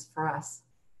conditions for us.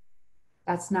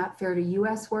 That's not fair to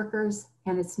US workers,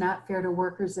 and it's not fair to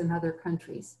workers in other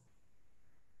countries.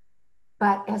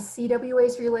 But as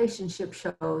CWA's relationship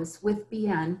shows with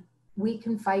BN, we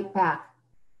can fight back.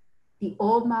 The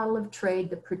old model of trade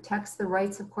that protects the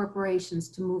rights of corporations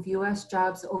to move US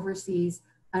jobs overseas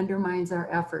undermines our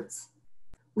efforts.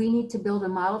 We need to build a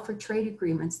model for trade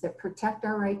agreements that protect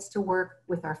our rights to work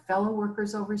with our fellow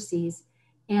workers overseas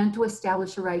and to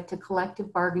establish a right to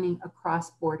collective bargaining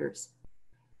across borders.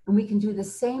 And we can do the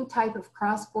same type of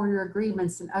cross-border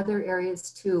agreements in other areas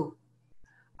too.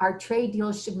 Our trade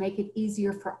deals should make it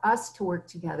easier for us to work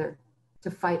together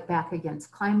to fight back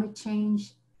against climate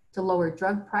change, to lower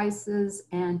drug prices,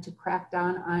 and to crack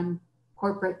down on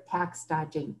corporate tax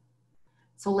dodging.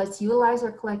 So let's utilize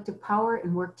our collective power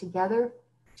and work together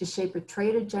to shape a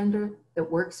trade agenda that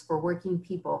works for working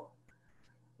people.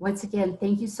 Once again,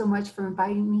 thank you so much for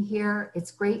inviting me here.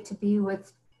 It's great to be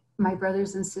with my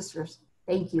brothers and sisters.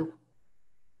 Thank you.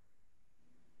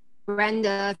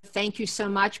 Brenda, thank you so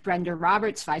much. Brenda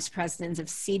Roberts, Vice President of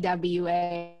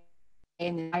CWA,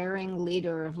 an inspiring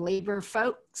leader of labor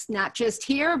folks, not just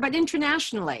here, but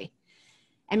internationally.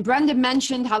 And Brenda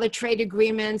mentioned how the trade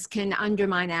agreements can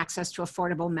undermine access to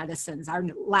affordable medicines. Our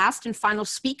last and final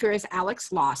speaker is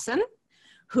Alex Lawson,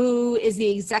 who is the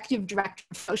Executive Director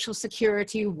of Social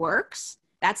Security Works.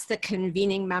 That's the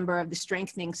convening member of the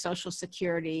Strengthening Social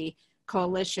Security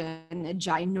Coalition, a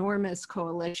ginormous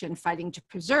coalition fighting to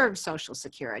preserve Social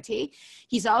Security.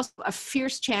 He's also a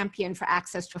fierce champion for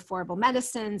access to affordable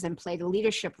medicines and played a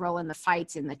leadership role in the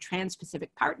fights in the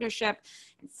Trans-Pacific Partnership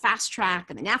and Fast Track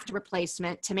and the NAFTA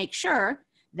replacement to make sure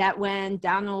that when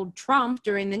Donald Trump,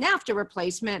 during the NAFTA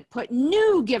replacement, put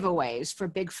new giveaways for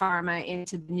Big Pharma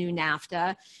into the new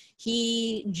NAFTA,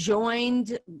 he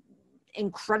joined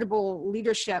incredible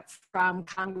leadership from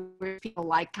Congress, people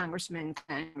like Congresswoman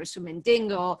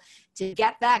Dingell, to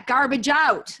get that garbage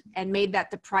out and made that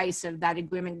the price of that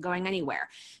agreement going anywhere.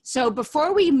 So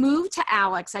before we move to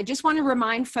Alex, I just want to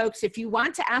remind folks, if you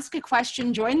want to ask a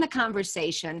question, join the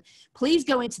conversation, please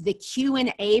go into the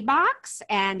Q&A box.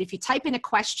 And if you type in a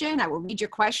question, I will read your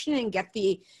question and get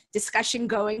the discussion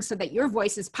going so that your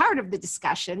voice is part of the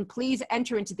discussion. Please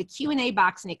enter into the Q&A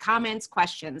box any comments,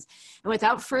 questions. And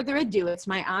without further ado, it's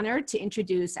my honor to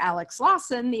introduce Alex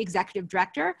Lawson, the Executive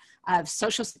Director of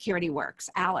Social Security Works.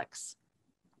 Alex.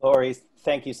 Lori,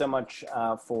 thank you so much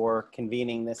for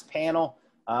convening this panel.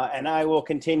 And I will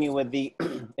continue with the,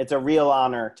 it's a real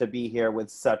honor to be here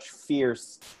with such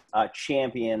fierce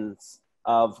champions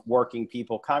of working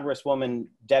people. Congresswoman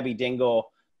Debbie Dingell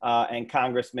and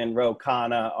Congressman Ro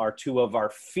Khanna are two of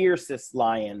our fiercest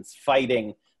lions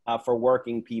fighting for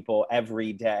working people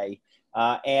every day.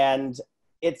 And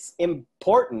it's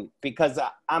important because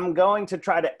I'm going to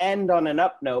try to end on an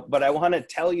up note, but I want to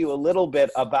tell you a little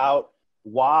bit about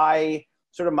why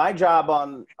sort of my job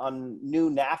on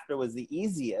new NAFTA was the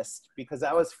easiest, because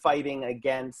I was fighting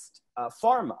against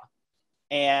pharma.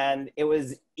 And it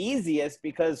was easiest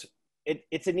because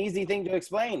it's an easy thing to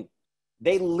explain.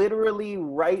 They literally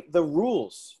write the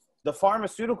rules. The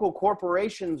pharmaceutical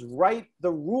corporations write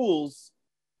the rules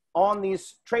on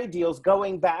these trade deals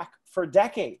going back for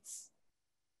decades.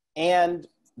 And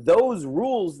those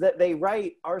rules that they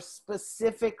write are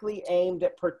specifically aimed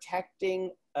at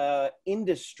protecting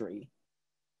industry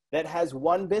that has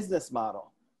one business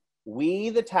model. We,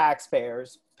 the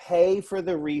taxpayers, pay for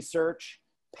the research,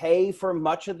 pay for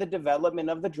much of the development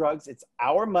of the drugs. It's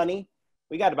our money.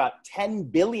 We got about $10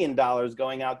 billion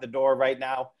going out the door right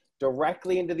now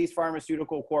directly into these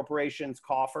pharmaceutical corporations'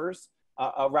 coffers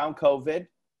around COVID.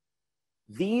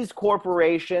 These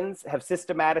corporations have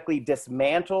systematically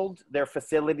dismantled their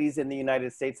facilities in the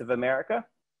United States of America,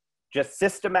 just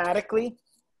systematically,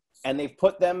 and they've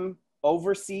put them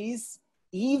overseas,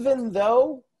 even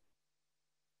though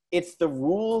it's the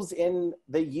rules in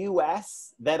the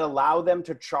US that allow them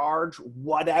to charge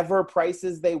whatever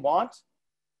prices they want.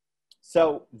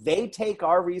 So they take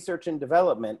our research and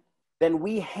development, then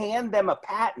we hand them a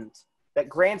patent that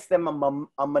grants them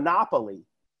a monopoly,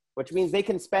 which means they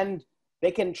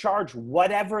can charge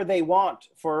whatever they want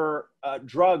for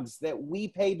drugs that we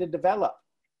pay to develop.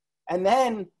 And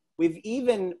then we've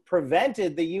even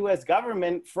prevented the US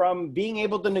government from being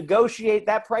able to negotiate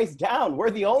that price down. We're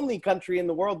the only country in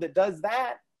the world that does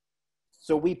that.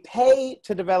 So we pay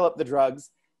to develop the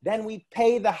drugs, then we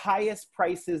pay the highest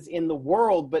prices in the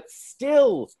world, but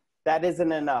still that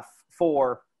isn't enough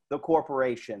for the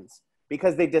corporations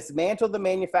because they dismantle the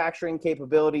manufacturing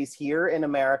capabilities here in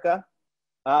America.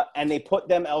 And they put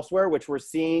them elsewhere, which we're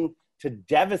seeing to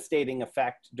devastating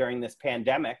effect during this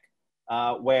pandemic,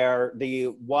 where the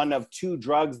one of two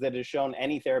drugs that has shown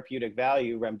any therapeutic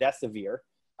value, remdesivir,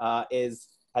 has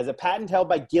a patent held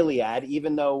by Gilead,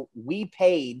 even though we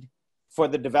paid for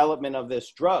the development of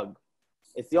this drug.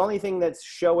 It's the only thing that's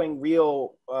showing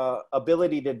real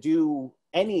ability to do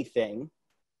anything.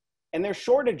 And there's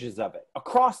shortages of it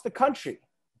across the country.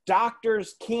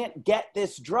 Doctors can't get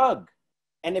this drug.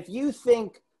 And if you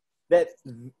think that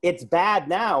it's bad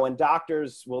now, and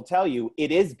doctors will tell you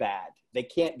it is bad, they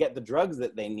can't get the drugs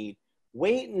that they need,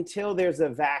 wait until there's a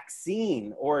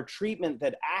vaccine or a treatment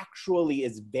that actually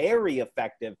is very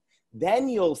effective. Then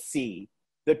you'll see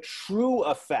the true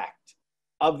effect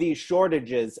of these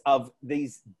shortages, of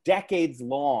these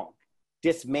decades-long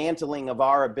dismantling of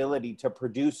our ability to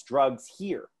produce drugs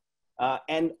here.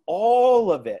 And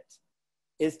all of it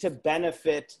is to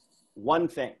benefit one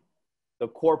thing: the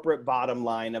corporate bottom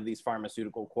line of these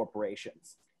pharmaceutical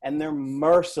corporations. And they're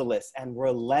merciless and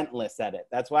relentless at it.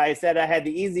 That's why I said I had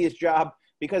the easiest job,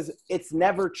 because it's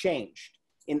never changed.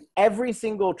 In every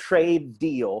single trade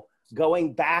deal,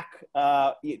 going back,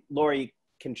 Lori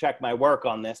can check my work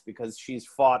on this because she's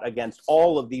fought against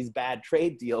all of these bad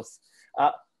trade deals.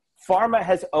 Pharma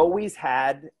has always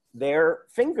had their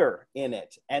finger in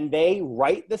it, and they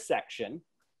write the section.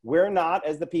 We're not,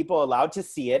 as the people, allowed to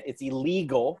see it. It's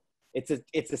illegal. It's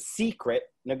a secret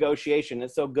negotiation.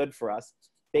 It's so good for us.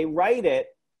 They write it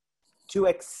to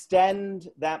extend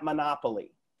that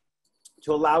monopoly,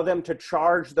 to allow them to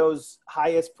charge those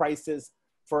highest prices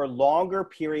for longer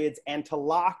periods, and to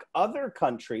lock other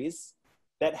countries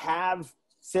that have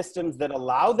systems that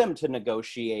allow them to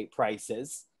negotiate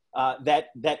prices, that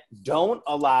don't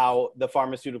allow the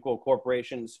pharmaceutical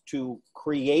corporations to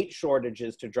create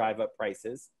shortages to drive up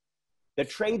prices. The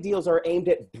trade deals are aimed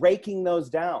at breaking those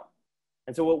down.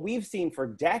 And so what we've seen for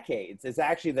decades is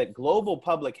actually that global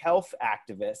public health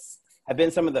activists have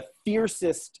been some of the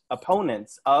fiercest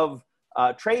opponents of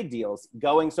trade deals,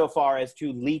 going so far as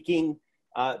to leaking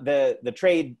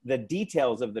the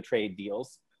details of the trade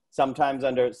deals, sometimes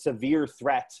under severe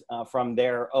threat from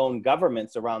their own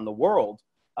governments around the world.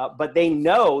 But they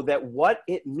know that what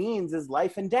it means is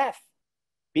life and death.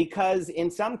 Because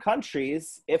in some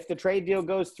countries, if the trade deal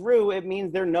goes through, it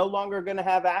means they're no longer going to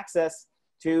have access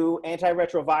to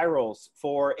antiretrovirals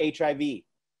for HIV.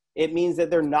 It means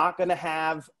that they're not going to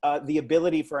have the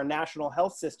ability for a national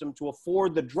health system to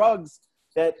afford the drugs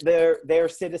that their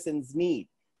citizens need.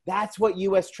 That's what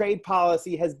US trade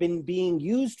policy has been being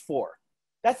used for.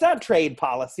 That's not trade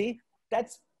policy.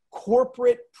 That's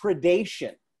corporate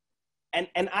predation.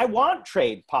 And I want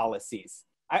trade policies.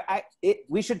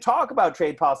 We should talk about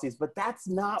trade policies, but that's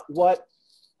not what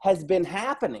has been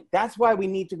happening. That's why we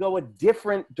need to go a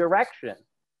different direction.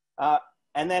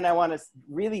 And then I want to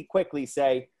really quickly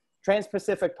say,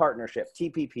 Trans-Pacific Partnership,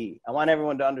 TPP. I want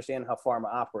everyone to understand how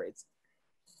pharma operates.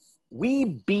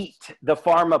 We beat the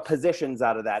pharma positions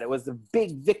out of that. It was a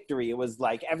big victory. It was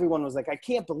like, everyone was like, I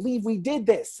can't believe we did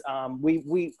this.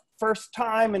 We first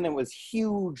time, and it was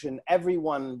huge, and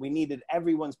we needed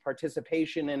everyone's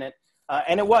participation in it.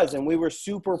 And it was, and we were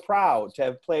super proud to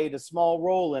have played a small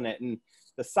role in it. And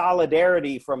the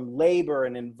solidarity from labor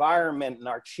and environment and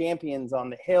our champions on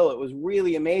the Hill, it was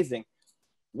really amazing.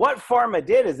 What pharma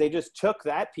did is they just took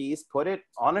that piece, put it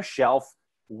on a shelf,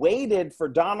 waited for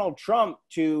Donald Trump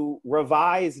to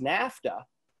revise NAFTA.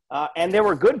 And there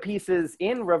were good pieces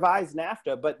in revised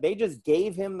NAFTA, but they just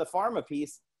gave him the pharma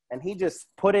piece and he just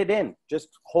put it in,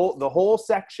 the whole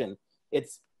section.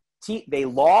 They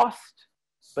lost,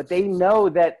 but they know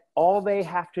that all they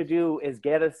have to do is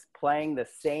get us playing the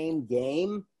same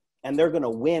game, and they're going to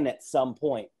win at some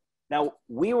point. Now,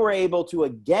 we were able to,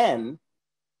 again,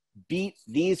 beat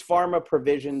these pharma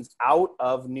provisions out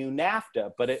of new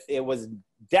NAFTA, but it was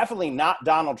definitely not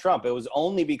Donald Trump. It was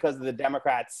only because of the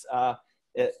Democrats,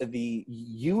 the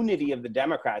unity of the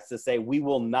Democrats to say, we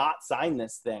will not sign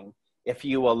this thing if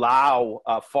you allow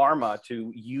pharma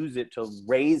to use it to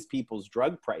raise people's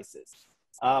drug prices.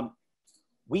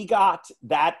 We got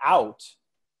that out,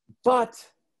 but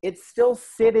it's still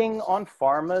sitting on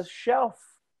pharma's shelf.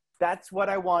 That's what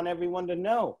I want everyone to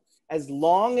know. As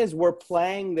long as we're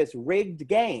playing this rigged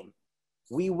game,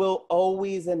 we will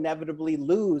always inevitably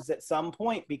lose at some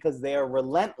point because they are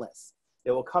relentless.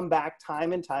 They will come back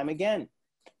time and time again.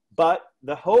 But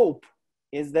the hope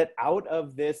is that out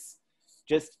of this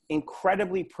just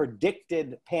incredibly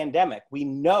predicted pandemic, we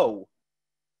know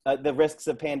the risks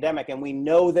of pandemic, and we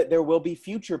know that there will be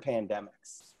future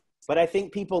pandemics. But I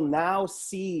think people now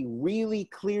see really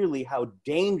clearly how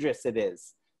dangerous it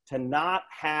is to not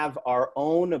have our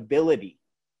own ability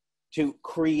to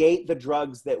create the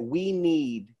drugs that we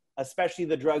need, especially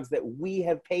the drugs that we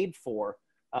have paid for.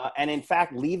 And in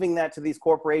fact, leaving that to these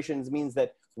corporations means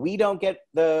that we don't get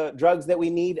the drugs that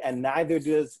we need, and neither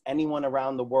does anyone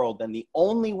around the world. And the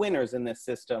only winners in this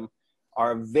system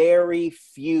are very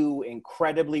few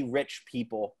incredibly rich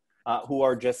people who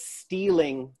are just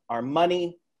stealing our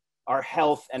money, our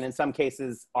health, and in some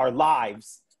cases, our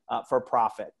lives for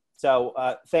profit. So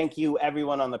thank you,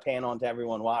 everyone on the panel, and to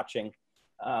everyone watching.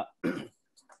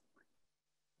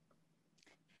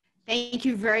 Thank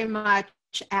you very much,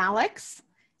 Alex.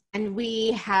 And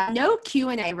we have no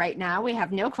Q&A right now. We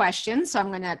have no questions. So I'm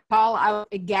going to call out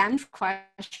again for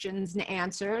questions and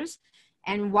answers,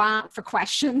 and for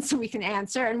questions so we can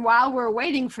answer. And while we're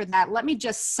waiting for that, let me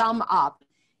just sum up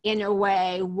in a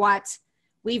way what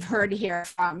we've heard here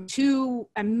from two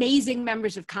amazing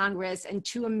members of Congress and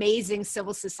two amazing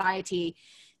civil society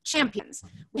champions.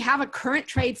 We have a current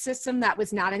trade system that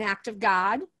was not an act of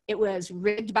God. It was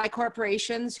rigged by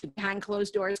corporations who behind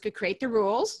closed doors could create the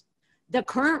rules. The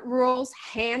current rules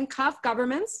handcuff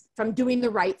governments from doing the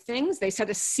right things. They set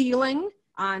a ceiling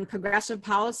on progressive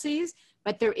policies,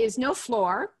 but there is no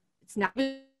floor. It's not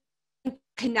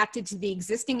connected to the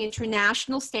existing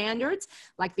international standards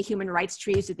like the human rights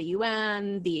treaties of the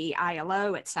UN, the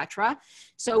ILO, etc.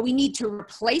 So we need to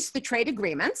replace the trade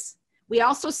agreements. We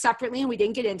also separately, and we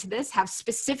didn't get into this, have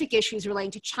specific issues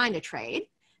relating to China trade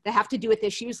that have to do with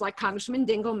issues like Congressman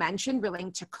Dingell mentioned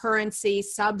relating to currency,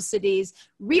 subsidies,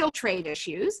 real trade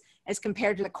issues, as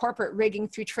compared to the corporate rigging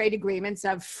through trade agreements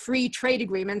of free trade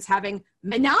agreements having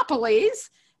monopolies,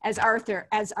 as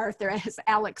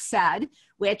Alex said,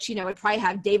 which, you know, would probably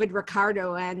have David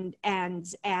Ricardo and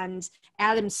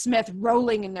Adam Smith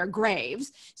rolling in their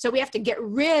graves. So we have to get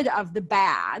rid of the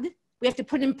bad. We have to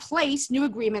put in place new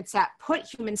agreements that put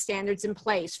human standards in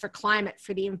place for climate,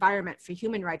 for the environment, for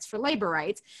human rights, for labor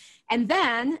rights. And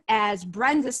then, as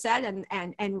Brenda said,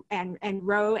 and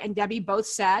Ro and Debbie both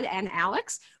said, and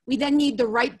Alex, we then need the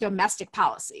right domestic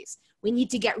policies. We need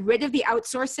to get rid of the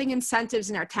outsourcing incentives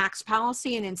in our tax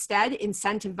policy and instead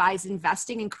incentivize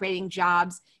investing and creating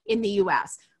jobs in the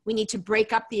US. We need to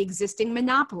break up the existing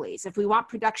monopolies. If we want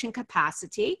production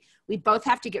capacity, we both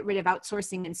have to get rid of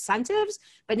outsourcing incentives.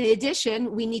 But in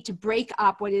addition, we need to break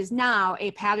up what is now a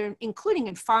pattern, including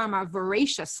in pharma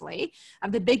voraciously,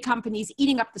 of the big companies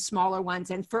eating up the smaller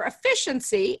ones. And for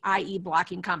efficiency, i.e.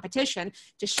 blocking competition,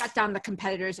 to shut down the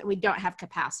competitors, and we don't have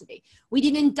capacity. We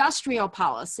need industrial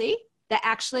policy that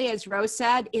actually, as Rose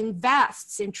said,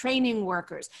 invests in training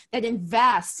workers, that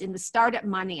invests in the startup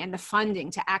money and the funding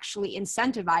to actually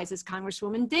incentivize, as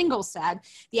Congresswoman Dingell said,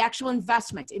 the actual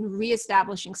investment in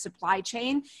reestablishing supply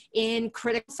chain in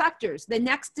critical sectors. The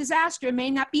next disaster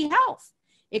may not be health.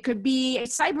 It could be a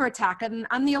cyber attack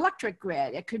on the electric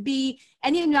grid. It could be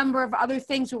any number of other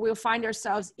things where we'll find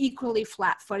ourselves equally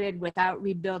flat-footed without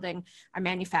rebuilding our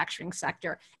manufacturing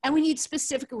sector. And we need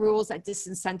specific rules that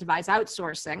disincentivize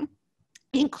outsourcing,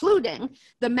 including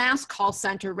the mass call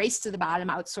center race to the bottom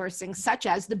outsourcing, such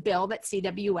as the bill that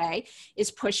CWA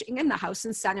is pushing in the House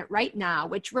and Senate right now,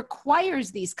 which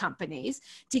requires these companies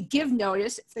to give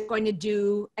notice if they're going to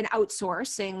do an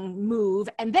outsourcing move,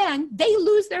 and then they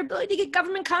lose their ability to get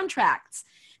government contracts.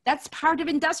 That's part of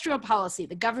industrial policy.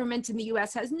 The government in the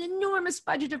US has an enormous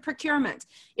budget of procurement.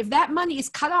 If that money is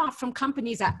cut off from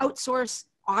companies that outsource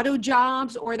auto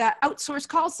jobs or that outsource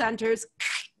call centers,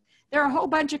 there are a whole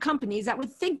bunch of companies that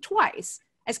would think twice,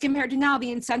 as compared to now the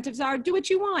incentives are do what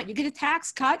you want. You get a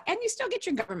tax cut and you still get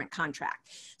your government contract.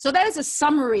 So that is a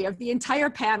summary of the entire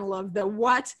panel of the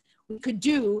what we could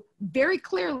do very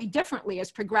clearly differently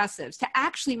as progressives to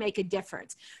actually make a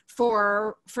difference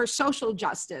for social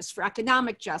justice, for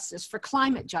economic justice, for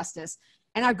climate justice.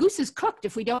 And our goose is cooked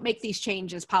if we don't make these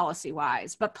changes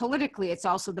policy-wise. But politically, it's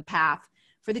also the path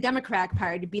for the Democratic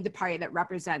Party to be the party that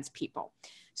represents people.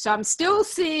 So I'm still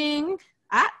seeing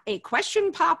a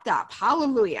question popped up.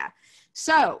 Hallelujah.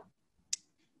 So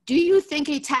do you think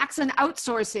a tax on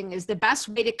outsourcing is the best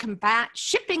way to combat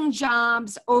shipping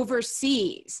jobs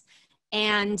overseas?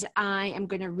 And I am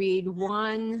going to read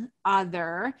one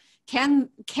other. Can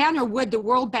or would the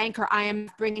World Bank or IMF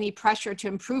bring any pressure to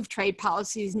improve trade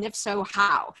policies? And if so,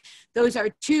 how? Those are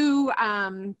two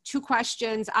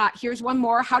questions. Here's one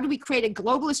more. How do we create a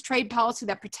globalist trade policy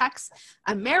that protects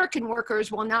American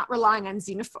workers while not relying on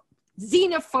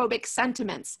xenophobic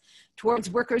sentiments towards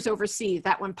workers overseas?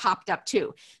 That one popped up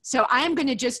too. So I am going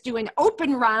to just do an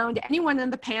open round. Anyone on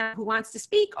the panel who wants to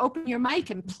speak, open your mic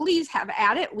and please have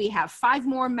at it. We have 5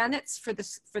 more minutes for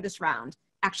this round.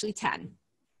 Actually 10.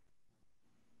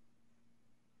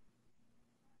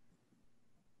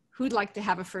 Who'd like to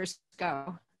have a first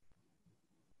go?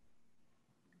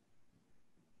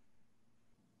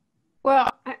 Well,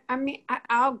 I mean,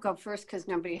 I'll go first because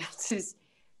nobody else is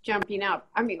jumping up.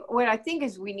 I mean, what I think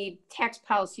is we need tax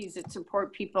policies that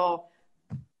support people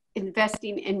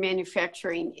investing in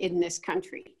manufacturing in this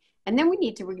country. And then we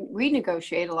need to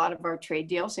renegotiate a lot of our trade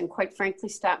deals and quite frankly,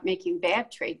 stop making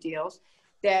bad trade deals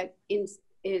that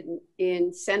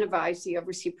incentivize the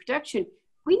overseas production.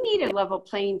 we need a level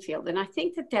playing field. And I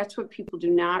think that that's what people do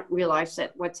not realize,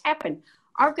 that what's happened.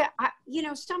 You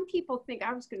know, some people think,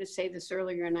 I was going to say this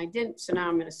earlier and I didn't, so now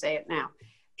I'm going to say it now.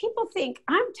 People think,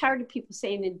 I'm tired of people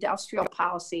saying industrial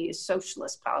policy is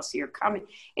socialist policy or common.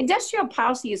 Industrial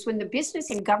policy is when the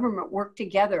business and government work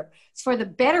together for the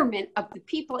betterment of the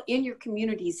people in your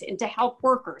communities and to help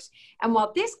workers. And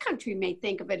while this country may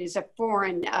think of it as a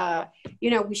foreign, you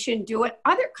know, we shouldn't do it,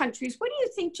 other countries, what do you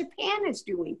think Japan is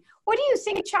doing? What do you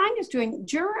think China's doing?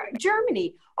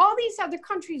 Germany, all these other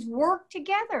countries work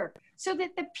together so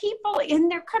that the people in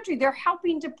their country, they're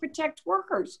helping to protect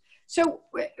workers. So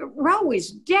Ro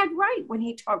is dead right when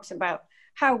he talks about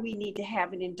how we need to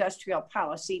have an industrial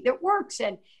policy that works.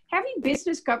 And having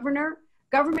business, government,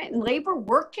 and labor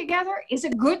work together is a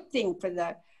good thing for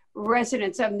the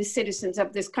residents and the citizens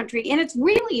of this country. And it's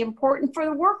really important for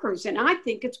the workers. And I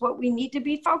think it's what we need to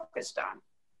be focused on.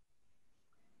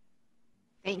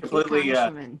 Thank you,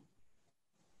 Congresswoman.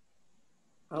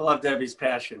 I love Debbie's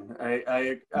passion.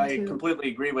 I completely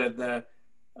agree with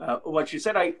what you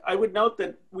said. I would note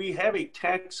that we have a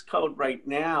tax code right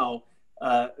now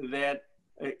that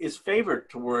is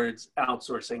favored towards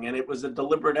outsourcing, and it was a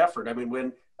deliberate effort. I mean,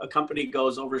 when a company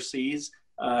goes overseas,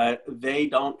 they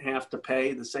don't have to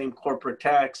pay the same corporate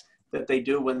tax that they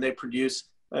do when they produce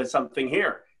something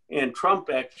here. And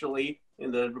Trump actually,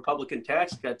 in the Republican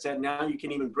tax cut, said now you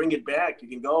can even bring it back. You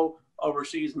can go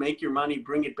overseas, make your money,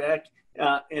 bring it back,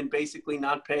 and basically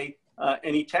not pay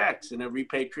any tax in a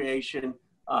repatriation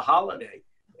holiday.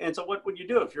 And so what would you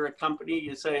do if you're a company?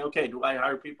 You say, okay, do I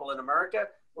hire people in America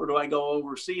or do I go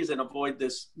overseas and avoid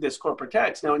this corporate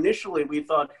tax? Now, initially, we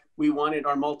thought we wanted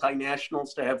our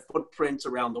multinationals to have footprints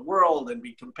around the world and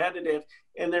be competitive.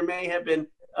 And there may have been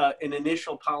an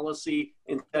initial policy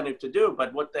incentive to do,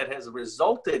 but what that has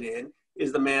resulted in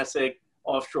is the massive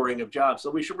offshoring of jobs. So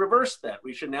we should reverse that.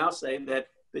 We should now say that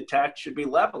the tax should be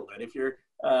level. And if you're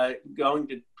going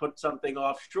to put something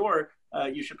offshore,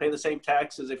 you should pay the same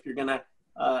tax as if you're going to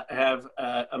have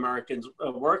Americans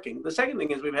working. The second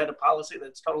thing is we've had a policy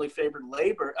that's totally favored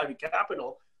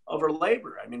capital over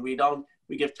labor. I mean, we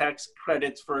give tax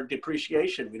credits for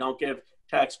depreciation. We don't give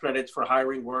tax credits for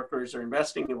hiring workers or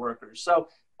investing in workers. So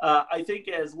I think,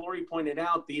 as Lori pointed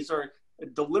out, these are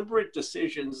deliberate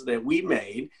decisions that we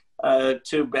made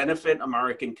to benefit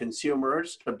American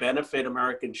consumers, to benefit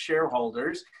American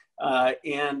shareholders.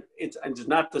 And it's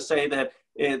not to say that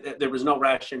there was no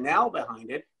rationale behind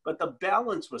it, but the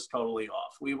balance was totally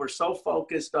off. We were so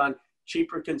focused on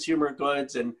cheaper consumer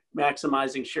goods and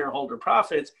maximizing shareholder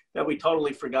profits that we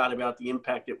totally forgot about the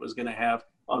impact it was going to have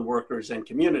on workers and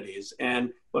communities.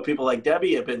 And what people like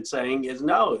Debbie have been saying is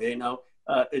no,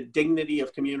 dignity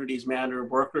of communities matter,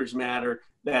 workers matter,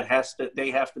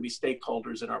 they have to be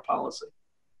stakeholders in our policy.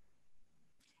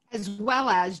 As well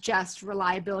as just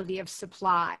reliability of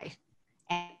supply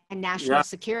and national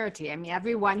security. I mean,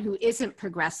 everyone who isn't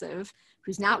progressive,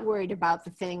 who's not worried about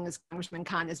the things Congressman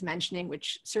Khan is mentioning,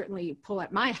 which certainly pull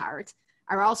at my heart,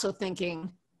 are also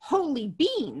thinking, holy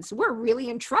beans, we're really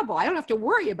in trouble. I don't have to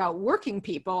worry about working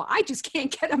people. I just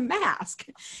can't get a mask.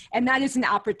 And that is an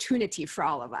opportunity for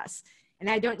all of us. And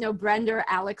I don't know, Brenda or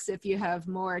Alex, if you have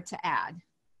more to add.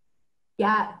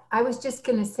 Yeah, I was just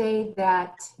going to say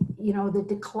that, the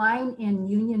decline in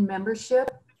union membership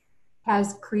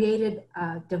has created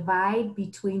a divide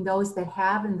between those that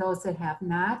have and those that have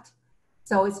not.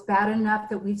 So it's bad enough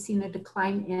that we've seen a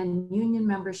decline in union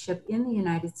membership in the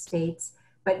United States,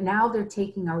 but now they're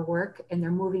taking our work and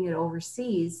they're moving it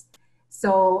overseas.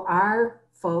 So our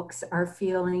folks are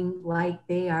feeling like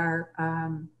they are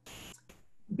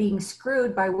being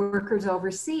screwed by workers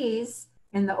overseas,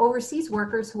 and the overseas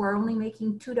workers who are only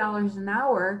making $2 an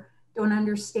hour don't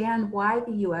understand why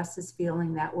the US is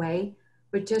feeling that way.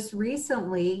 But just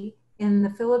recently in the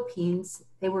Philippines,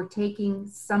 they were taking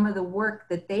some of the work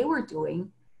that they were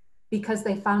doing because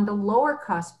they found a lower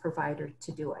cost provider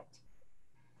to do it.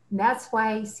 And that's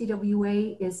why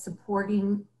CWA is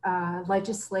supporting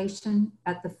legislation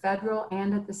at the federal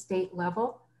and at the state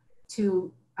level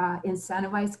to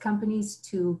incentivize companies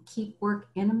to keep work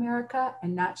in America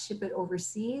and not ship it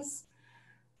overseas.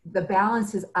 The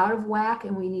balance is out of whack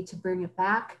and we need to bring it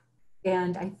back.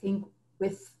 And I think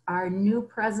with our new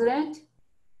president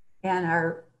and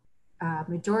our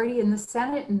majority in the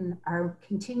Senate and our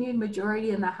continued majority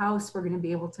in the House, we're going to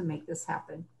be able to make this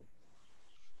happen.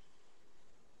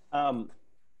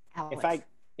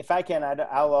 If I can,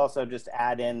 I'll also just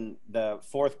add in the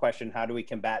fourth question: how do we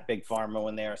combat big pharma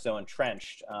when they are so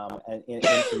entrenched?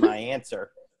 Into my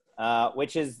answer,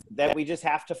 which is that we just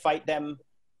have to fight them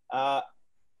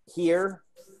here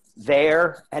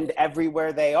there and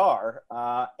everywhere they are.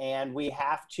 And we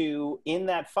have to, in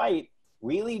that fight,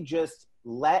 really just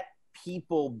let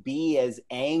people be as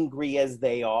angry as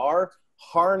they are,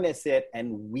 harness it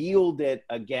and wield it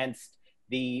against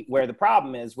where the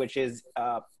problem is, which is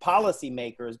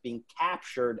policymakers being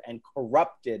captured and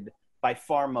corrupted by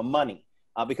pharma money.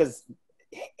 Because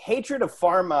hatred of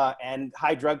pharma and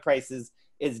high drug prices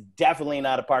is definitely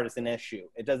not a partisan issue.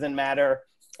 It doesn't matter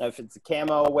if it's a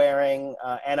camo wearing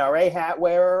NRA hat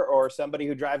wearer or somebody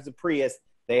who drives a Prius.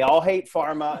 They all hate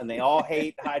pharma and they all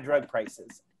hate high drug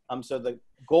prices. So the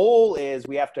goal is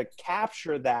we have to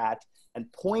capture that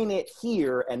and point it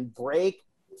here and break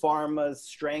pharma's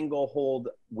stranglehold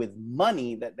with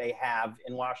money that they have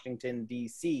in Washington,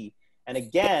 D.C. And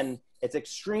again, it's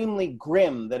extremely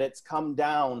grim that it's come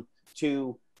down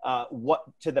to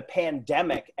the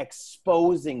pandemic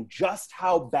exposing just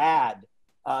how bad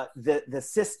the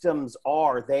systems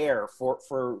are there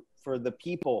for the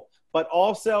people. But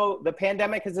also the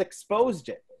pandemic has exposed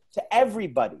it to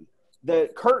everybody. The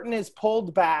curtain is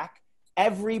pulled back.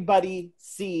 Everybody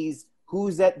sees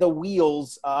who's at the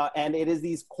wheels, and it is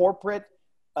these corporations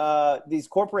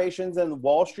and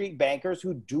Wall Street bankers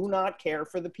who do not care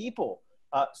for the people.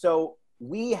 So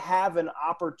we have an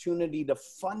opportunity to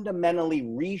fundamentally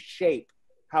reshape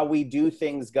how we do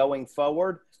things going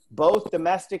forward, both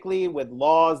domestically with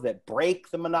laws that break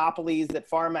the monopolies that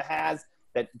pharma has,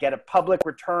 that get a public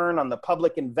return on the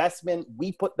public investment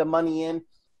we put the money in,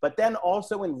 but then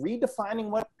also in redefining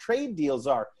what trade deals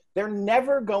are. They're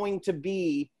never going to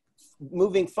be,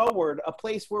 moving forward, a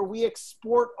place where we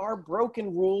export our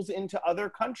broken rules into other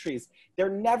countries. They're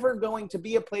never going to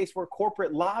be a place where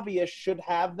corporate lobbyists should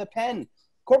have the pen.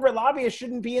 Corporate lobbyists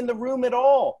shouldn't be in the room at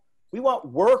all. We want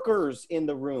workers in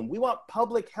the room. We want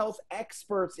public health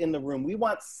experts in the room. We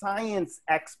want science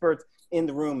experts in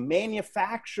the room,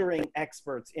 manufacturing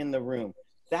experts in the room.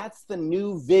 That's the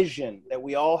new vision that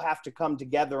we all have to come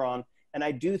together on. And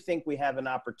I do think we have an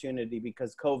opportunity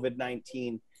because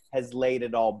COVID-19 has laid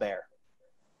it all bare.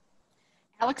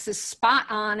 Alex is spot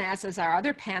on, as is our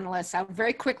other panelists. I'll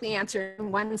very quickly answer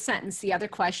in one sentence the other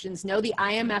questions. No, the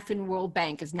IMF and World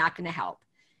Bank is not going to help.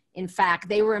 In fact,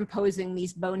 they were imposing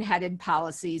these boneheaded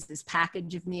policies, this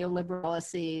package of neoliberal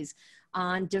policies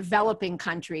on developing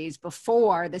countries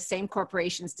before the same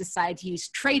corporations decide to use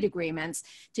trade agreements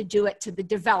to do it to the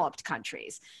developed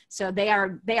countries. So they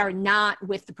are not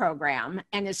with the program.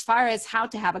 And as far as how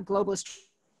to have a globalist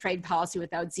trade policy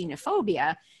without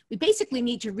xenophobia, we basically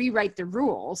need to rewrite the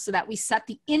rules so that we set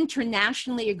the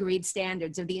internationally agreed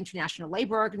standards of the International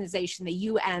Labor Organization, the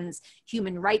UN's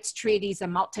human rights treaties, the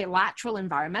multilateral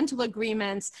environmental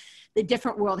agreements, the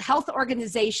different World Health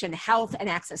Organization, health and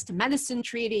access to medicine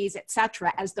treaties, et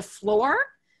cetera, as the floor,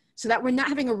 so that we're not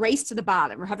having a race to the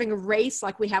bottom. We're having a race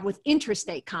like we have with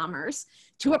interstate commerce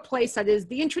to a place that is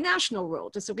the international rule,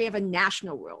 just so we have a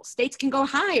national rule. States can go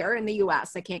higher in the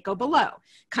US, they can't go below.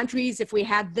 Countries, if we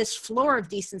had this floor of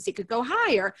decency, could go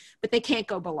higher, but they can't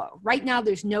go below. Right now,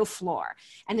 there's no floor.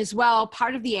 And as well,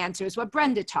 part of the answer is what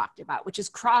Brenda talked about, which is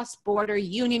cross-border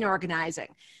union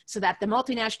organizing, so that the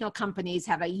multinational companies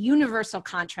have a universal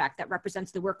contract that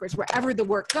represents the workers wherever the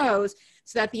work goes,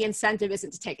 so that the incentive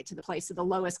isn't to take it to the place of the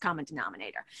lowest common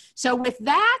denominator. So with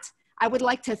that, I would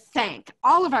like to thank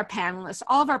all of our panelists,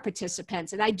 all of our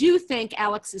participants, and I do think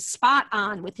Alex is spot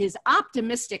on with his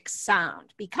optimistic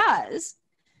sound, because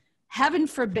heaven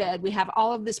forbid we have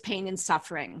all of this pain and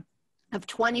suffering of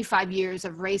 25 years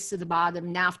of race to the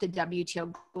bottom, NAFTA,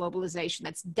 WTO, globalization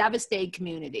that's devastated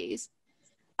communities,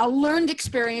 a learned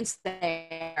experience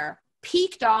there,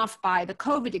 peaked off by the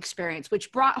COVID experience,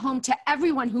 which brought home to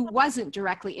everyone who wasn't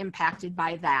directly impacted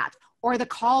by that, or the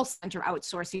call center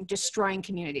outsourcing, destroying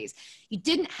communities. You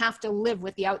didn't have to live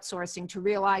with the outsourcing to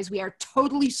realize we are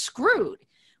totally screwed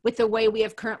with the way we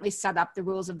have currently set up the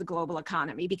rules of the global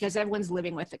economy, because everyone's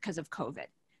living with it because of COVID.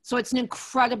 So it's an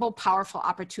incredible, powerful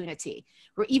opportunity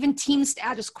where even Team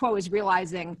Status Quo is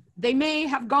realizing they may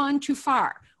have gone too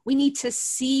far. We need to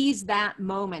seize that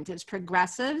moment as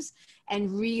progressives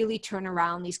and really turn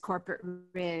around these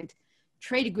corporate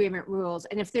trade agreement rules.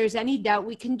 And if there's any doubt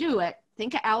we can do it,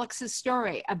 think of Alex's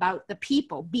story about the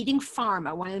people beating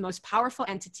pharma, one of the most powerful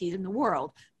entities in the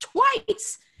world,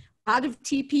 twice out of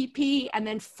TPP, and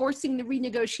then forcing the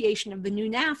renegotiation of the new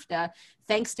NAFTA,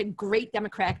 thanks to great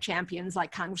Democratic champions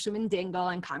like Congresswoman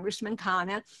Dingell and Congressman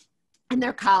Khanna and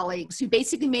their colleagues, who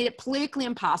basically made it politically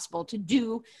impossible to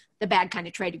do the bad kind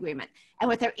of trade agreement. And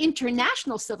with our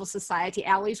international civil society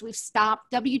allies, we've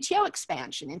stopped WTO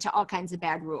expansion into all kinds of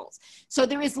bad rules. So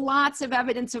there is lots of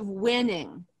evidence of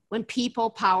winning when people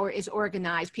power is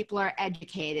organized, people are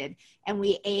educated, and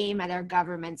we aim at our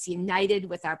governments united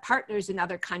with our partners in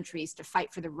other countries to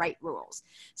fight for the right rules.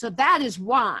 So that is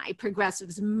why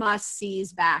progressives must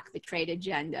seize back the trade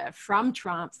agenda from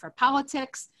Trump for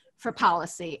politics, for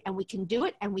policy, and we can do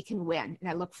it and we can win. And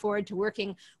I look forward to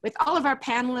working with all of our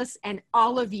panelists and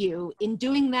all of you in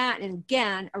doing that. And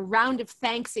again, a round of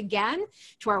thanks again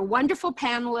to our wonderful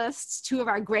panelists, two of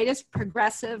our greatest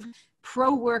progressive,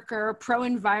 pro-worker,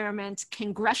 pro-environment,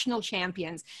 congressional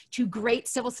champions, to great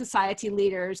civil society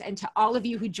leaders, and to all of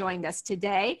you who joined us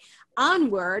today.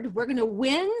 Onward, we're gonna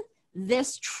win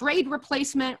this trade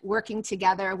replacement working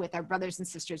together with our brothers and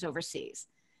sisters overseas.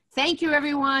 Thank you,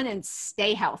 everyone, and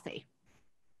stay healthy.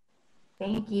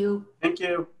 Thank you. Thank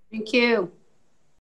you. Thank you.